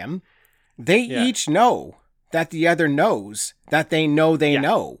encounter him, they each know that the other knows that they know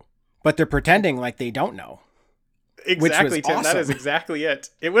know, but they're pretending like they don't know. Exactly, Tim. Awesome. That is exactly it.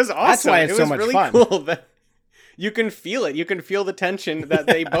 It was awesome. That's why it's so much really fun. Cool that you can feel it. You can feel the tension that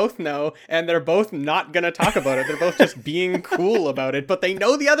they both know, and they're both not going to talk about it. They're both just being cool about it, but they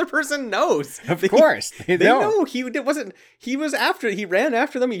know the other person knows. Of course. They know. He ran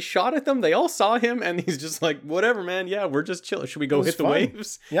after them. He shot at them. They all saw him, and he's just like, whatever, man. Yeah, we're just chilling. Should we go hit the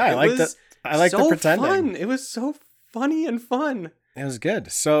waves? Yeah, I like that. I like the pretending. Fun. It was so funny and fun. It was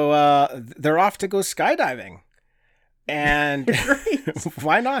good. So they're off to go skydiving. And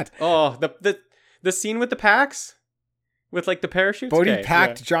why not? Oh, the scene with the packs? With like the parachutes? Bodhi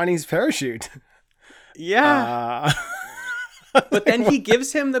packed Johnny's parachute. Yeah. But then he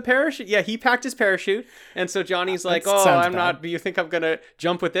gives him the parachute. Yeah, he packed his parachute. And so Johnny's like, do you think I'm going to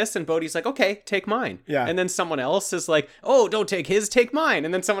jump with this? And Bodhi's like, okay, take mine. Yeah. And then someone else is like, oh, don't take his, take mine.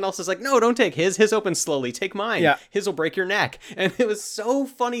 And then someone else is like, no, don't take his. His opens slowly. Take mine. Yeah. His will break your neck. And it was so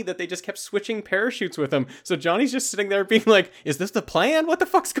funny that they just kept switching parachutes with him. So Johnny's just sitting there being like, is this the plan? What the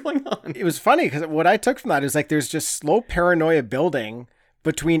fuck's going on? It was funny because what I took from that is like, there's just slow paranoia building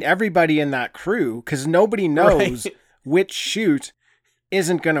between everybody in that crew because nobody knows which chute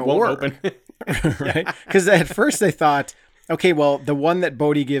isn't going to work. Right? Because at first they thought, okay, well, the one that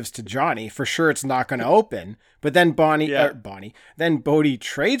Bodhi gives to Johnny, for sure it's not going to open. But then Bodhi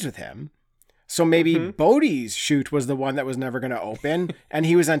trades with him. So maybe Bodhi's chute was the one that was never going to open, and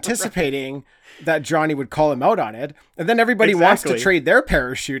he was anticipating that Johnny would call him out on it. And then everybody wants to trade their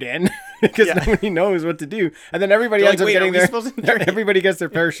parachute in because nobody knows what to do. And then everybody ends up getting everybody gets their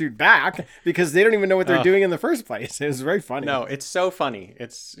parachute back because they don't even know what they're doing in the first place. It was very funny. No, it's so funny.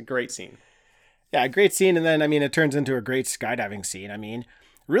 It's a great scene. Yeah, a great scene. And then, I mean, it turns into a great skydiving scene. I mean,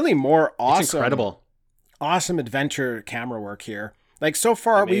 really more awesome. It's incredible. Awesome adventure camera work here. Like, so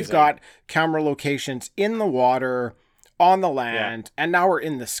far, we've got camera locations in the water, on the land, and now we're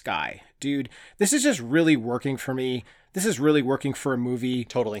in the sky. Dude, this is just really working for me. This is really working for a movie.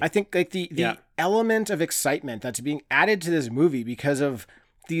 Totally. I think, like, the element of excitement that's being added to this movie because of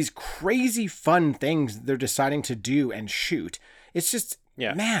these crazy fun things they're deciding to do and shoot. It's just,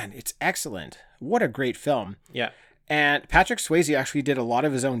 man, it's excellent. What a great film. Yeah. And Patrick Swayze actually did a lot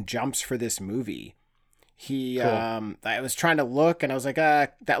of his own jumps for this movie. He, I was trying to look and I was like,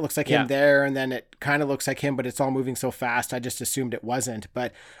 that looks like him there. And then it kind of looks like him, but it's all moving so fast. I just assumed it wasn't.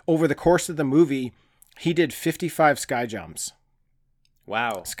 But over the course of the movie, he did 55 sky jumps.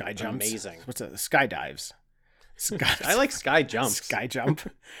 Wow. Sky jumps. Amazing. What's it? Skydives. I like sky jumps. Sky jump.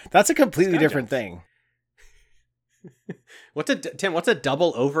 That's a completely different thing. What's a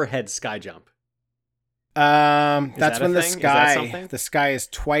double overhead sky jump? That's when the sky is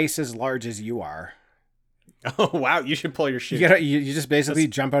twice as large as you are. Oh, wow. You should pull your chute. You just basically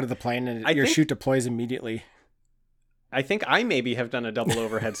jump out of the plane and your chute deploys immediately. I think I maybe have done a double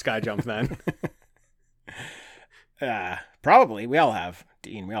overhead sky jump then. Probably. We all have.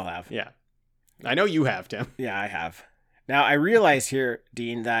 Dean, we all have. Yeah. I know you have, Tim. Yeah, I have. Now, I realize here,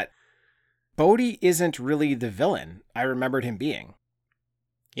 Dean, that Bodhi isn't really the villain I remembered him being.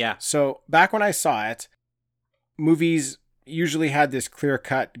 Yeah. So back when I saw it, movies usually had this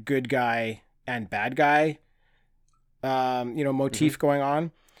clear-cut good guy and bad guy motif going on.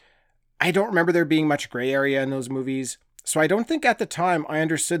 I don't remember there being much gray area in those movies. So I don't think at the time I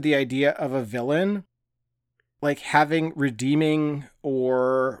understood the idea of a villain like having redeeming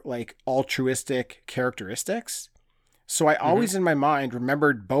or like altruistic characteristics. So I always in my mind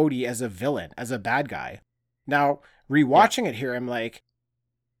remembered Bodhi as a villain, as a bad guy. Now, rewatching it here, I'm like,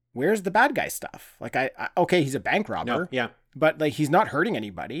 where's the bad guy stuff? Like, okay, he's a bank robber. No, but like, he's not hurting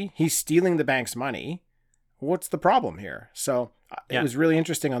anybody. He's stealing the bank's money. What's the problem here? So it was really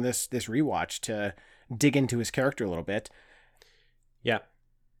interesting on this rewatch to dig into his character a little bit. Yeah.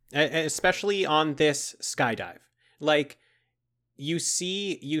 Especially on this skydive. Like, you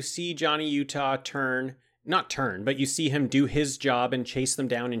see Johnny Utah but you see him do his job and chase them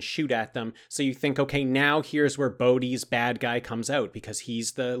down and shoot at them. So you think, okay, now here's where Bodhi's bad guy comes out because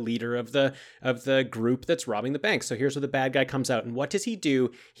he's the leader of the group that's robbing the bank. So here's where the bad guy comes out. And what does he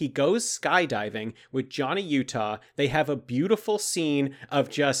do? He goes skydiving with Johnny Utah. They have a beautiful scene of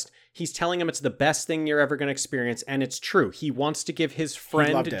he's telling him it's the best thing you're ever going to experience. And it's true. He wants to give his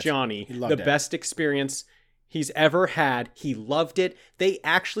friend Johnny the best experience he's ever had. He loved it. They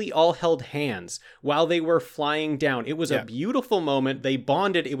actually all held hands while they were flying down. It was a beautiful moment. They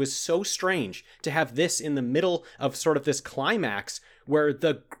bonded. It was so strange to have this in the middle of sort of this climax where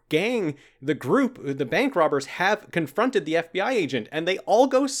the gang, the group, the bank robbers have confronted the FBI agent and they all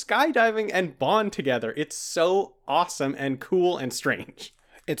go skydiving and bond together. It's so awesome and cool and strange.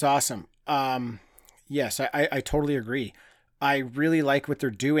 It's awesome. Yes, I totally agree. I really like what they're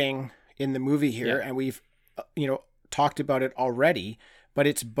doing in the movie here, and we've talked about it already, but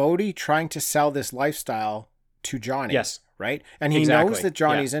it's Bodhi trying to sell this lifestyle to Johnny. Yes. Right? And he knows that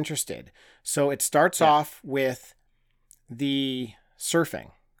Johnny's interested. So it starts off with the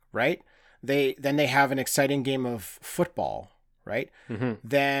surfing, right? Then they have an exciting game of football, right? Mm-hmm.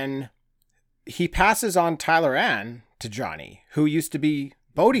 Then he passes on Tyler Ann to Johnny, who used to be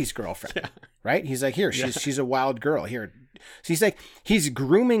Bodhi's girlfriend, right? He's like, here, she's a wild girl here. So he's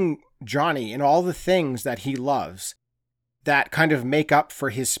grooming Johnny in all the things that he loves that kind of make up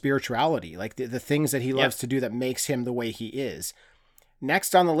for his spirituality, like the things that he loves to do that makes him the way he is.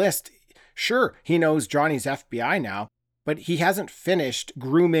 Next on the list, sure, he knows Johnny's FBI now, but he hasn't finished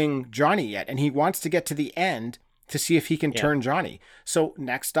grooming Johnny yet, and he wants to get to the end to see if he can turn Johnny. So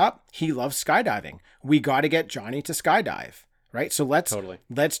next up, he loves skydiving. We got to get Johnny to skydive, right? So let's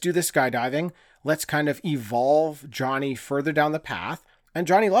do the skydiving. Let's kind of evolve Johnny further down the path. And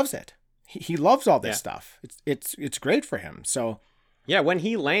Johnny loves it. He loves all this stuff. It's great for him. So when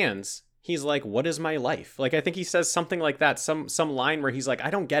he lands, he's like, what is my life? Like, I think he says something like that, some line where he's like, I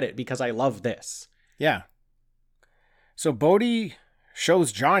don't get it because I love this. Yeah. So Bodhi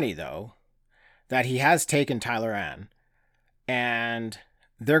shows Johnny, though, that he has taken Tyler Ann and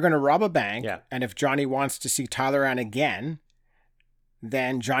they're going to rob a bank. Yeah. And if Johnny wants to see Tyler Ann again,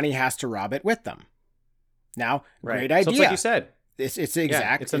 then Johnny has to rob it with them. Now, right. Great idea. So it's like you said. It's the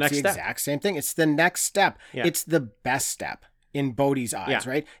exact, it's the next step. Exact same thing. It's the next step. Yeah. It's the best step in Bodhi's eyes, Yeah.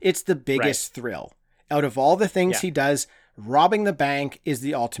 right? It's the biggest thrill. Out of all the things he does, robbing the bank is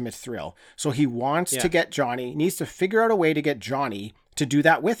the ultimate thrill. So he wants to get Johnny, needs to figure out a way to get Johnny to do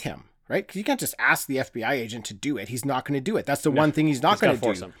that with him, right? Because you can't just ask the FBI agent to do it. He's not going to do it. That's the one thing he's not going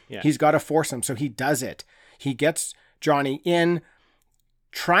to do. Yeah. He's got to force him. So he does it. He gets Johnny in,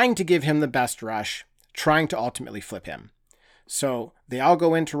 trying to give him the best rush, trying to ultimately flip him. So they all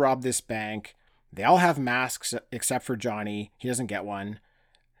go in to rob this bank. They all have masks except for Johnny. He doesn't get one.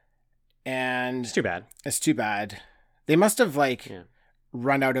 And it's too bad. It's too bad. They must have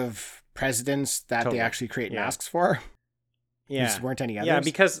run out of presidents that they actually create masks for. Yeah. There weren't any others. Yeah,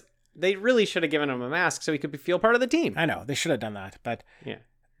 because they really should have given him a mask so he could feel part of the team. I know. They should have done that. But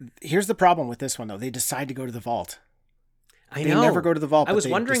here's the problem with this one, though. They decide to go to the vault. They never go to the vault. I was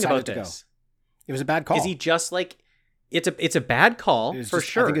wondering about this. It was a bad call. Is he just like... It's a bad call, for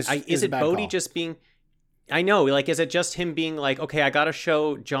sure. Is it Bodhi just being... I know, like, is it just him being like, okay, I gotta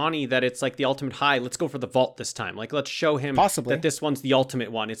show Johnny that it's like the ultimate high. Let's go for the vault this time. Like, let's show him that this one's the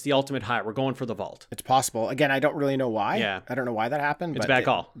ultimate one. It's the ultimate high. We're going for the vault. It's possible. Again, I don't really know why. Yeah. I don't know why that happened. It's a bad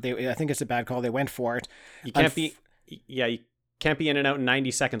call. I think it's a bad call. They went for it. You can't you can't be in and out in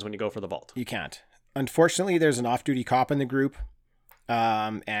 90 seconds when you go for the vault. You can't. Unfortunately, there's an off-duty cop in the group.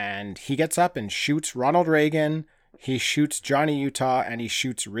 And he gets up and shoots Ronald Reagan. He shoots Johnny Utah, and he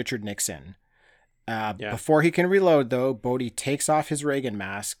shoots Richard Nixon. Before he can reload, though, Bodhi takes off his Reagan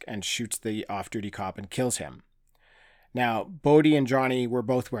mask and shoots the off-duty cop and kills him. Now, Bodhi and Johnny were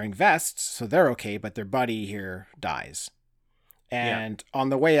both wearing vests, so they're okay, but their buddy here dies. And on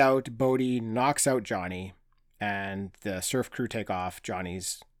the way out, Bodhi knocks out Johnny, and the surf crew take off.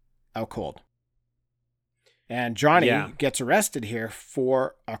 Johnny's out cold. And Johnny gets arrested here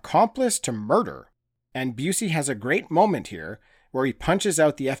for accomplice to murder. And Busey has a great moment here where he punches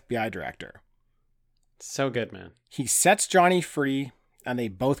out the FBI director. So good, man. He sets Johnny free, and they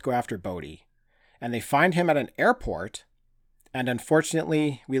both go after Bodhi. And they find him at an airport, and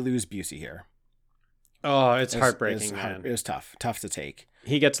unfortunately, we lose Busey here. Oh, it's heartbreaking, man. It was tough to take.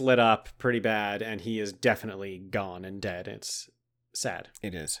 He gets lit up pretty bad, and he is definitely gone and dead. It's sad.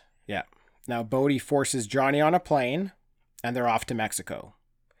 It is, yeah. Now, Bodhi forces Johnny on a plane, and they're off to Mexico.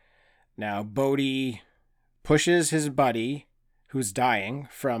 Now, Bodhi pushes his buddy, who's dying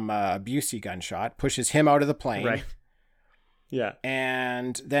from a Busey gunshot, pushes him out of the plane. Right. Yeah.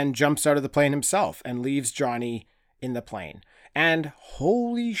 And then jumps out of the plane himself and leaves Johnny in the plane. And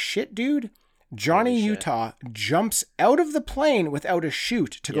holy shit, dude, Johnny Utah jumps out of the plane without a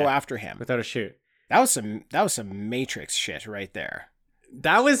chute to go after him. Without a chute. That was some Matrix shit right there.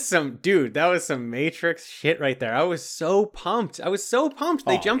 That was some Matrix shit right there. I was so pumped.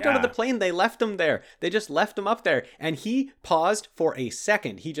 They jumped out of the plane. They left him there. They just left him up there. And he paused for a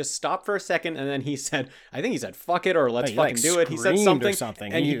second. He just stopped for a second. And then he said, I think he said, fuck it, or let's fucking do it. He said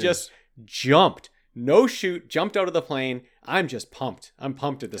something. And he just jumped. No chute, jumped out of the plane. I'm just pumped. I'm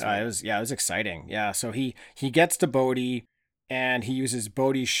pumped at this moment. It was exciting. Yeah. So he gets to Bodhi, and he uses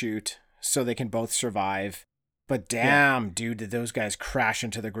Bodhi's chute so they can both survive. But damn, dude, did those guys crash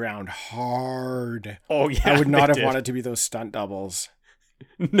into the ground hard. Oh, yeah. I would not have wanted to be those stunt doubles.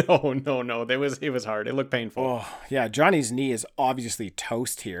 No. It was hard. It looked painful. Oh, yeah. Johnny's knee is obviously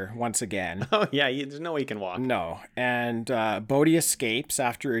toast here once again. Oh, yeah. There's no way he can walk. No. And Bodhi escapes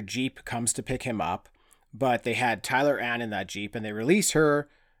after a Jeep comes to pick him up. But they had Tyler Ann in that Jeep, and they release her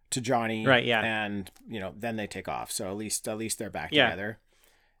to Johnny. Right, yeah. And, then they take off. So at least they're back together.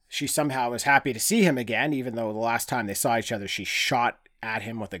 She somehow was happy to see him again, even though the last time they saw each other, she shot at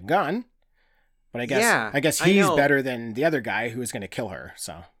him with a gun. But I guess he's better than the other guy who was going to kill her.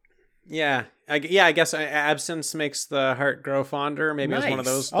 So yeah, I guess absence makes the heart grow fonder. Maybe It was one of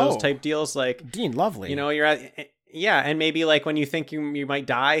those type deals. Like Dean Lovely, you're at and maybe like when you think you might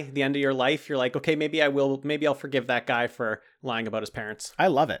die, the end of your life, you're like, okay, maybe I'll forgive that guy for lying about his parents. I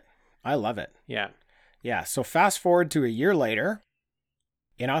love it. Yeah. So fast forward to a year later.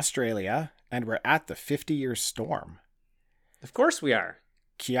 In Australia, and we're at the 50-year storm. Of course we are.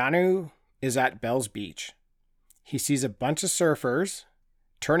 Keanu is at Bell's Beach. He sees a bunch of surfers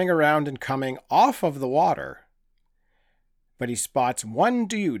turning around and coming off of the water. But he spots one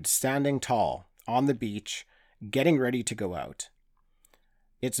dude standing tall on the beach, getting ready to go out.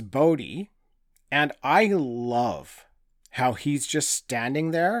 It's Bodhi, and I love how he's just standing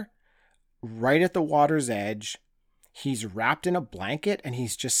there right at the water's edge. He's wrapped in a blanket and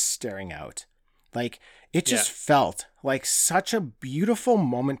he's just staring out. Like, it just felt like such a beautiful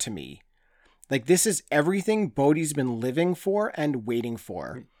moment to me Like, this is everything Bodhi's been living for and waiting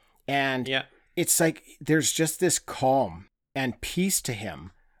for. And it's like there's just this calm and peace to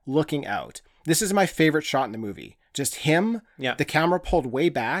him looking out. This is my favorite shot in the movie. Just him, the camera pulled way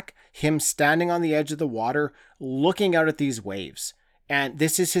back, him standing on the edge of the water, looking out at these waves. And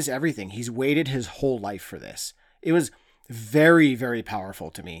this is his everything. He's waited his whole life for this. It was very, very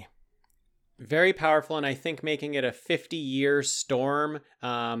powerful to me. Very powerful, and I think making it a 50-year storm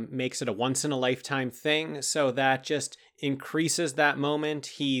makes it a once-in-a-lifetime thing, so that just increases that moment.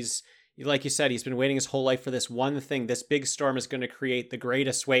 He's, like you said, he's been waiting his whole life for this one thing. This big storm is going to create the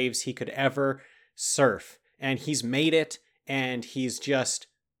greatest waves he could ever surf, and he's made it, and he's just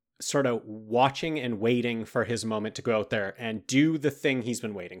sort of watching and waiting for his moment to go out there and do the thing he's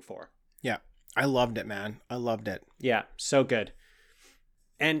been waiting for. Yeah, I loved it, man. I loved it. Yeah, so good.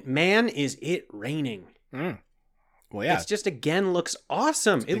 And man, is it raining. Well, yeah. It's just, again, looks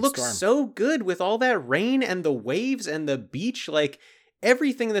awesome. It looks so good with all that rain and the waves and the beach. Like,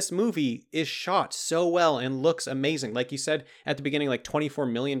 everything in this movie is shot so well and looks amazing. Like you said at the beginning, like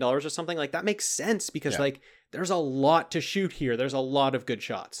 $24 million or something. Like, that makes sense because, like, there's a lot to shoot here. There's a lot of good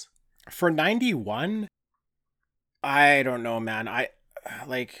shots. For 91, I don't know, man.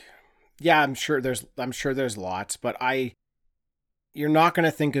 I'm sure there's lots, but you're not going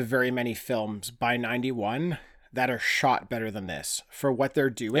to think of very many films by 91 that are shot better than this for what they're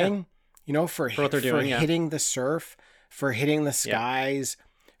doing, for what they're doing, hitting the surf, for hitting the skies,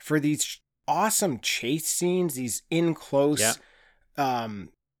 for these awesome chase scenes, these in close and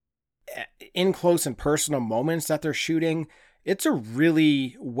personal moments that they're shooting. It's a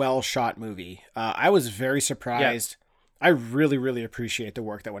really well shot movie. I was very surprised. I really, really appreciate the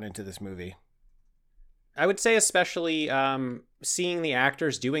work that went into this movie. I would say especially seeing the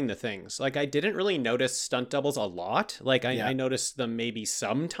actors doing the things. Like, I didn't really notice stunt doubles a lot. Like, I noticed them maybe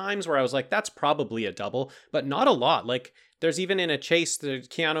sometimes where I was like, that's probably a double, but not a lot. Like, there's even in a chase that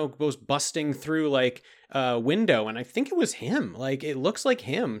Keanu goes busting through like a window, and I think it was him. Like, it looks like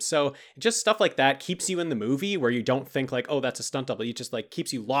him. So just stuff like that keeps you in the movie where you don't think like, oh, that's a stunt double. You just like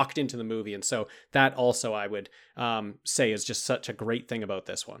keeps you locked into the movie. And so that also I would say is just such a great thing about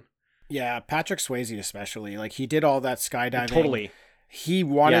this one. Yeah, Patrick Swayze especially. Like, he did all that skydiving. Totally. He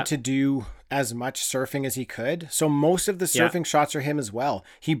wanted to do as much surfing as he could. So most of the surfing shots are him as well.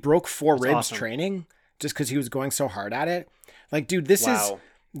 He broke 4 ribs training just because he was going so hard at it. Like, dude, this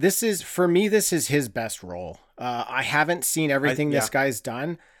is for me, this is his best role. I haven't seen everything this guy's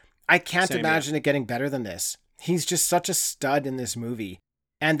done. I can't imagine it getting better than this. He's just such a stud in this movie.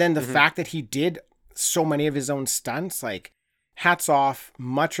 And then the fact that he did so many of his own stunts, like, hats off,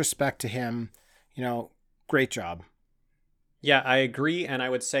 much respect to him. Great job. Yeah, I agree. And I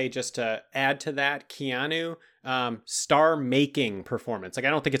would say, just to add to that, Keanu, star-making performance. Like, I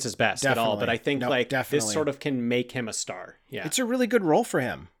don't think it's his best at all, but I think this sort of can make him a star. Yeah, it's a really good role for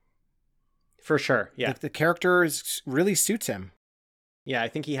him. For sure, yeah. Like, the character really suits him. Yeah, I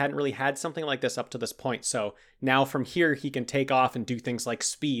think he hadn't really had something like this up to this point. So now from here, he can take off and do things like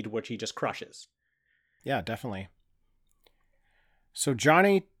Speed, which he just crushes. Yeah, definitely. So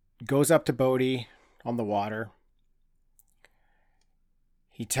Johnny goes up to Bodhi on the water.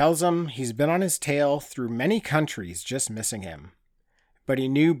 He tells him he's been on his tail through many countries just missing him, but he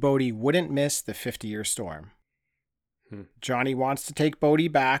knew Bodhi wouldn't miss the 50-year storm. Johnny wants to take Bodhi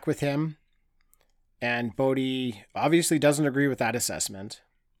back with him, and Bodhi obviously doesn't agree with that assessment,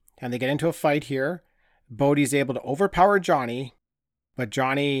 and they get into a fight here. Bodhi's able to overpower Johnny, but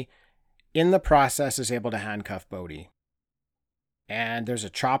Johnny, in the process, is able to handcuff Bodhi. And there's a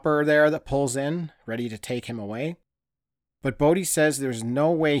chopper there that pulls in, ready to take him away. But Bodhi says there's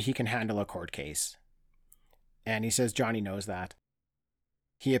no way he can handle a court case. And he says Johnny knows that.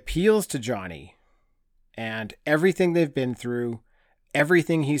 He appeals to Johnny and everything they've been through,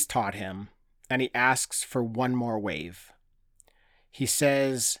 everything he's taught him, and he asks for one more wave. He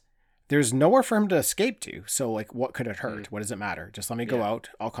says there's nowhere for him to escape to, so like, what could it hurt? What does it matter? Just let me go out.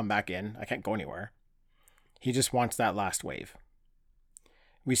 I'll come back in. I can't go anywhere. He just wants that last wave.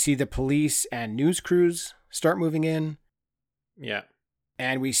 We see the police and news crews start moving in. Yeah.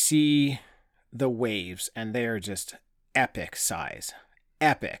 And we see the waves, and they're just epic size.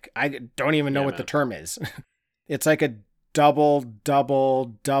 Epic. I don't even know what the term is. It's like a double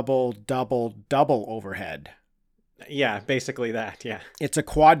overhead. Yeah, basically that, yeah. It's a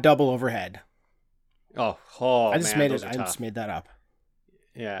quad double overhead. I just made that up.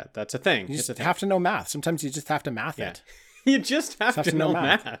 Yeah, that's a thing. You just have to know math. Sometimes you just have to math it. You just have to know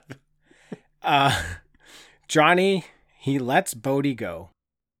math. Johnny, he lets Bodhi go.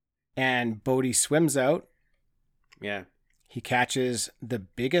 And Bodhi swims out. Yeah. He catches the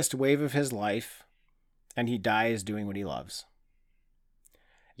biggest wave of his life, and he dies doing what he loves.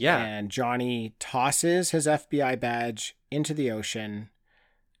 Yeah. And Johnny tosses his FBI badge into the ocean,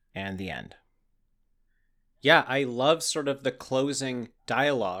 and the end. Yeah, I love sort of the closing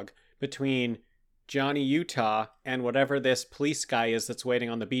dialogue between Johnny Utah and whatever this police guy is that's waiting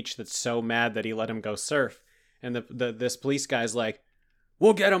on the beach that's so mad that he let him go surf. And this police guy's like,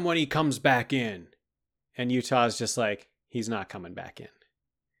 we'll get him when he comes back in. And Utah's just like, he's not coming back in.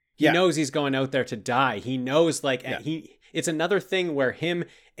 He knows he's going out there to die. He knows, like, it's another thing where him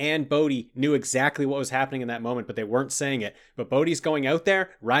and Bodhi knew exactly what was happening in that moment, but they weren't saying it. But Bodhi's going out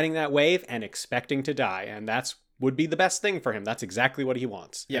there, riding that wave, and expecting to die. And that's would be the best thing for him. That's exactly what he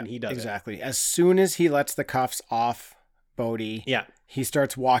wants. Yeah, and he does exactly. As soon as he lets the cuffs off Bodhi, he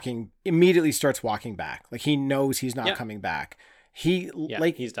immediately starts walking back. Like, he knows he's not coming back. He's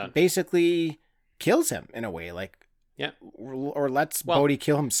done. Basically kills him in a way, like, or lets Bodhi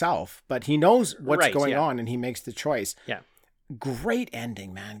kill himself, but he knows what's going on, and he makes the choice. Yeah. Great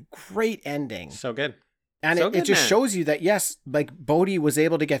ending, man. Great ending. So good. And it just shows you that, yes, like, Bodhi was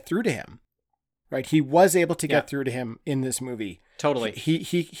able to get through to him, right? He was able to get through to him in this movie. Totally.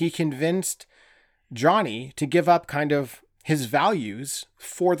 He convinced Johnny to give up kind of his values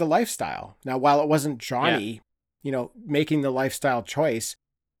for the lifestyle. Now, while it wasn't Johnny, making the lifestyle choice,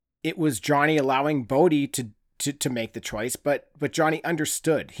 it was Johnny allowing Bodhi to make the choice, but Johnny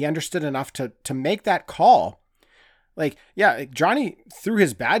understood. He understood enough to make that call. Like, Johnny threw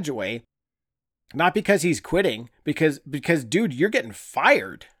his badge away, not because he's quitting, because dude, you're getting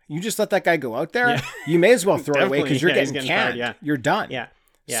fired. You just let that guy go out there. Yeah. You may as well throw it away because you're getting canned. Fired, You're done. Yeah.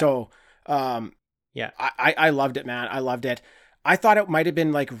 So, I loved it, man. I loved it. I thought it might have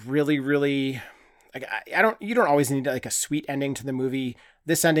been like really, really, like, you don't always need like a sweet ending to the movie.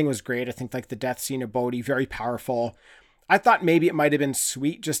 This ending was great. I think like the death scene of Bodhi, very powerful. I thought maybe it might have been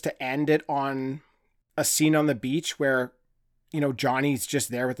sweet just to end it on a scene on the beach where, Johnny's just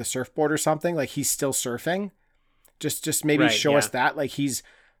there with the surfboard or something. Like, he's still surfing. Just maybe show us that, like, he's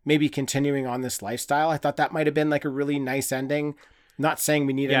maybe continuing on this lifestyle. I thought that might have been like a really nice ending. Not saying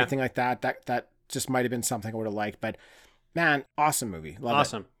we need anything like that. That just might have been something I would have liked, but man, awesome movie. Love it.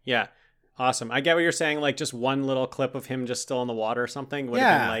 Awesome. Yeah. Awesome. I get what you're saying. Like, just one little clip of him just still in the water or something would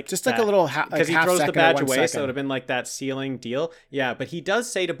have been like just like a little because he throws the badge away, so it would have been like that ceiling deal. Yeah, but he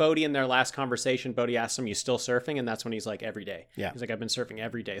does say to Bodhi in their last conversation, Bodhi asks him, "You still surfing?" And that's when he's like, "Every day." Yeah, he's like, "I've been surfing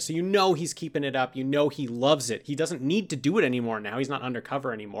every day." So he's keeping it up. He loves it. He doesn't need to do it anymore now. He's not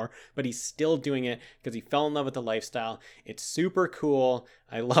undercover anymore, but he's still doing it because he fell in love with the lifestyle. It's super cool.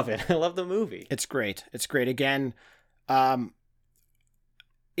 I love it. I love the movie. It's great. It's great. Again,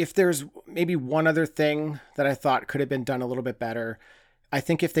 if there's maybe one other thing that I thought could have been done a little bit better, I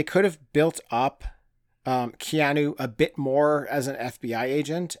think if they could have built up Keanu a bit more as an FBI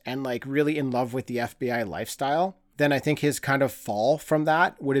agent and like really in love with the FBI lifestyle, then I think his kind of fall from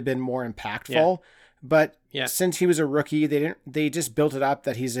that would have been more impactful. Yeah. But since he was a rookie, they just built it up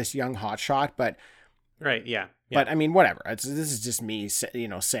that he's this young hotshot. But right, yeah. But I mean, whatever. This is just me,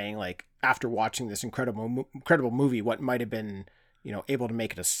 saying like after watching this incredible movie, what might have been able to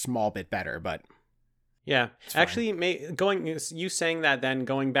make it a small bit better, but actually, you saying that, then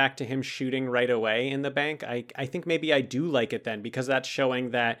going back to him shooting right away in the bank, I think maybe I do like it then, because that's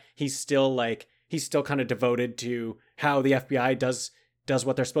showing that he's still kind of devoted to how the FBI does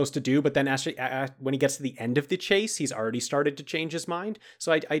what they're supposed to do, but then actually when he gets to the end of the chase, he's already started to change his mind.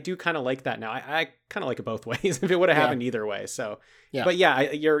 So I do kind of like that now. I kind of like it both ways if it would have happened either way. So but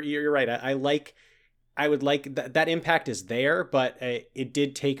you're right. I would like that impact is there, but it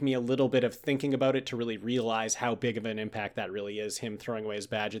did take me a little bit of thinking about it to really realize how big of an impact that really is, him throwing away his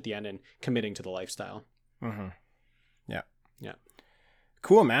badge at the end and committing to the lifestyle. Mm-hmm. Yeah.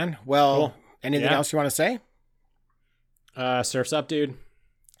 Cool, man. Well, anything else you want to say? Surf's up, dude.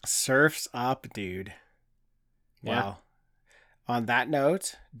 Surf's up, dude. Yeah. Wow. On that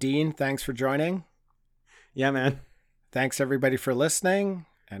note, Dean, thanks for joining. Yeah, man. Thanks everybody for listening,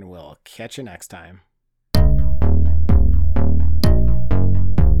 and we'll catch you next time.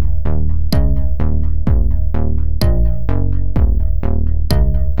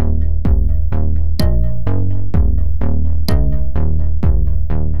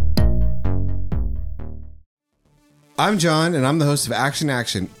 I'm John, and I'm the host of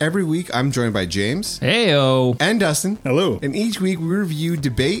Action. Every week, I'm joined by James. Heyo. And Dustin. Hello. And each week, we review,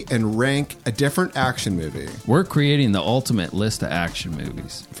 debate, and rank a different action movie. We're creating the ultimate list of action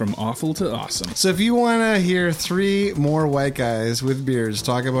movies. From awful to awesome. So if you want to hear 3 more white guys with beards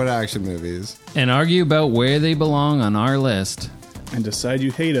talk about action movies. And argue about where they belong on our list. and decide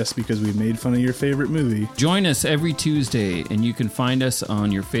you hate us because we made fun of your favorite movie. Join us every Tuesday, and you can find us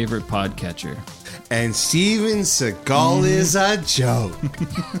on your favorite podcatcher. And Steven Seagal is a joke.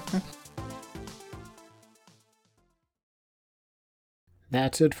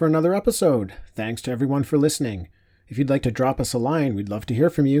 That's it for another episode. Thanks to everyone for listening. If you'd like to drop us a line, we'd love to hear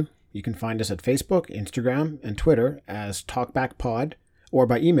from you. You can find us at Facebook, Instagram, and Twitter as TalkBackPod, or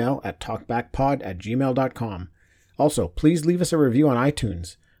by email at talkbackpod@gmail.com. Also, please leave us a review on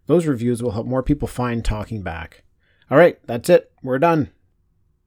iTunes. Those reviews will help more people find Talking Back. All right, that's it. We're done.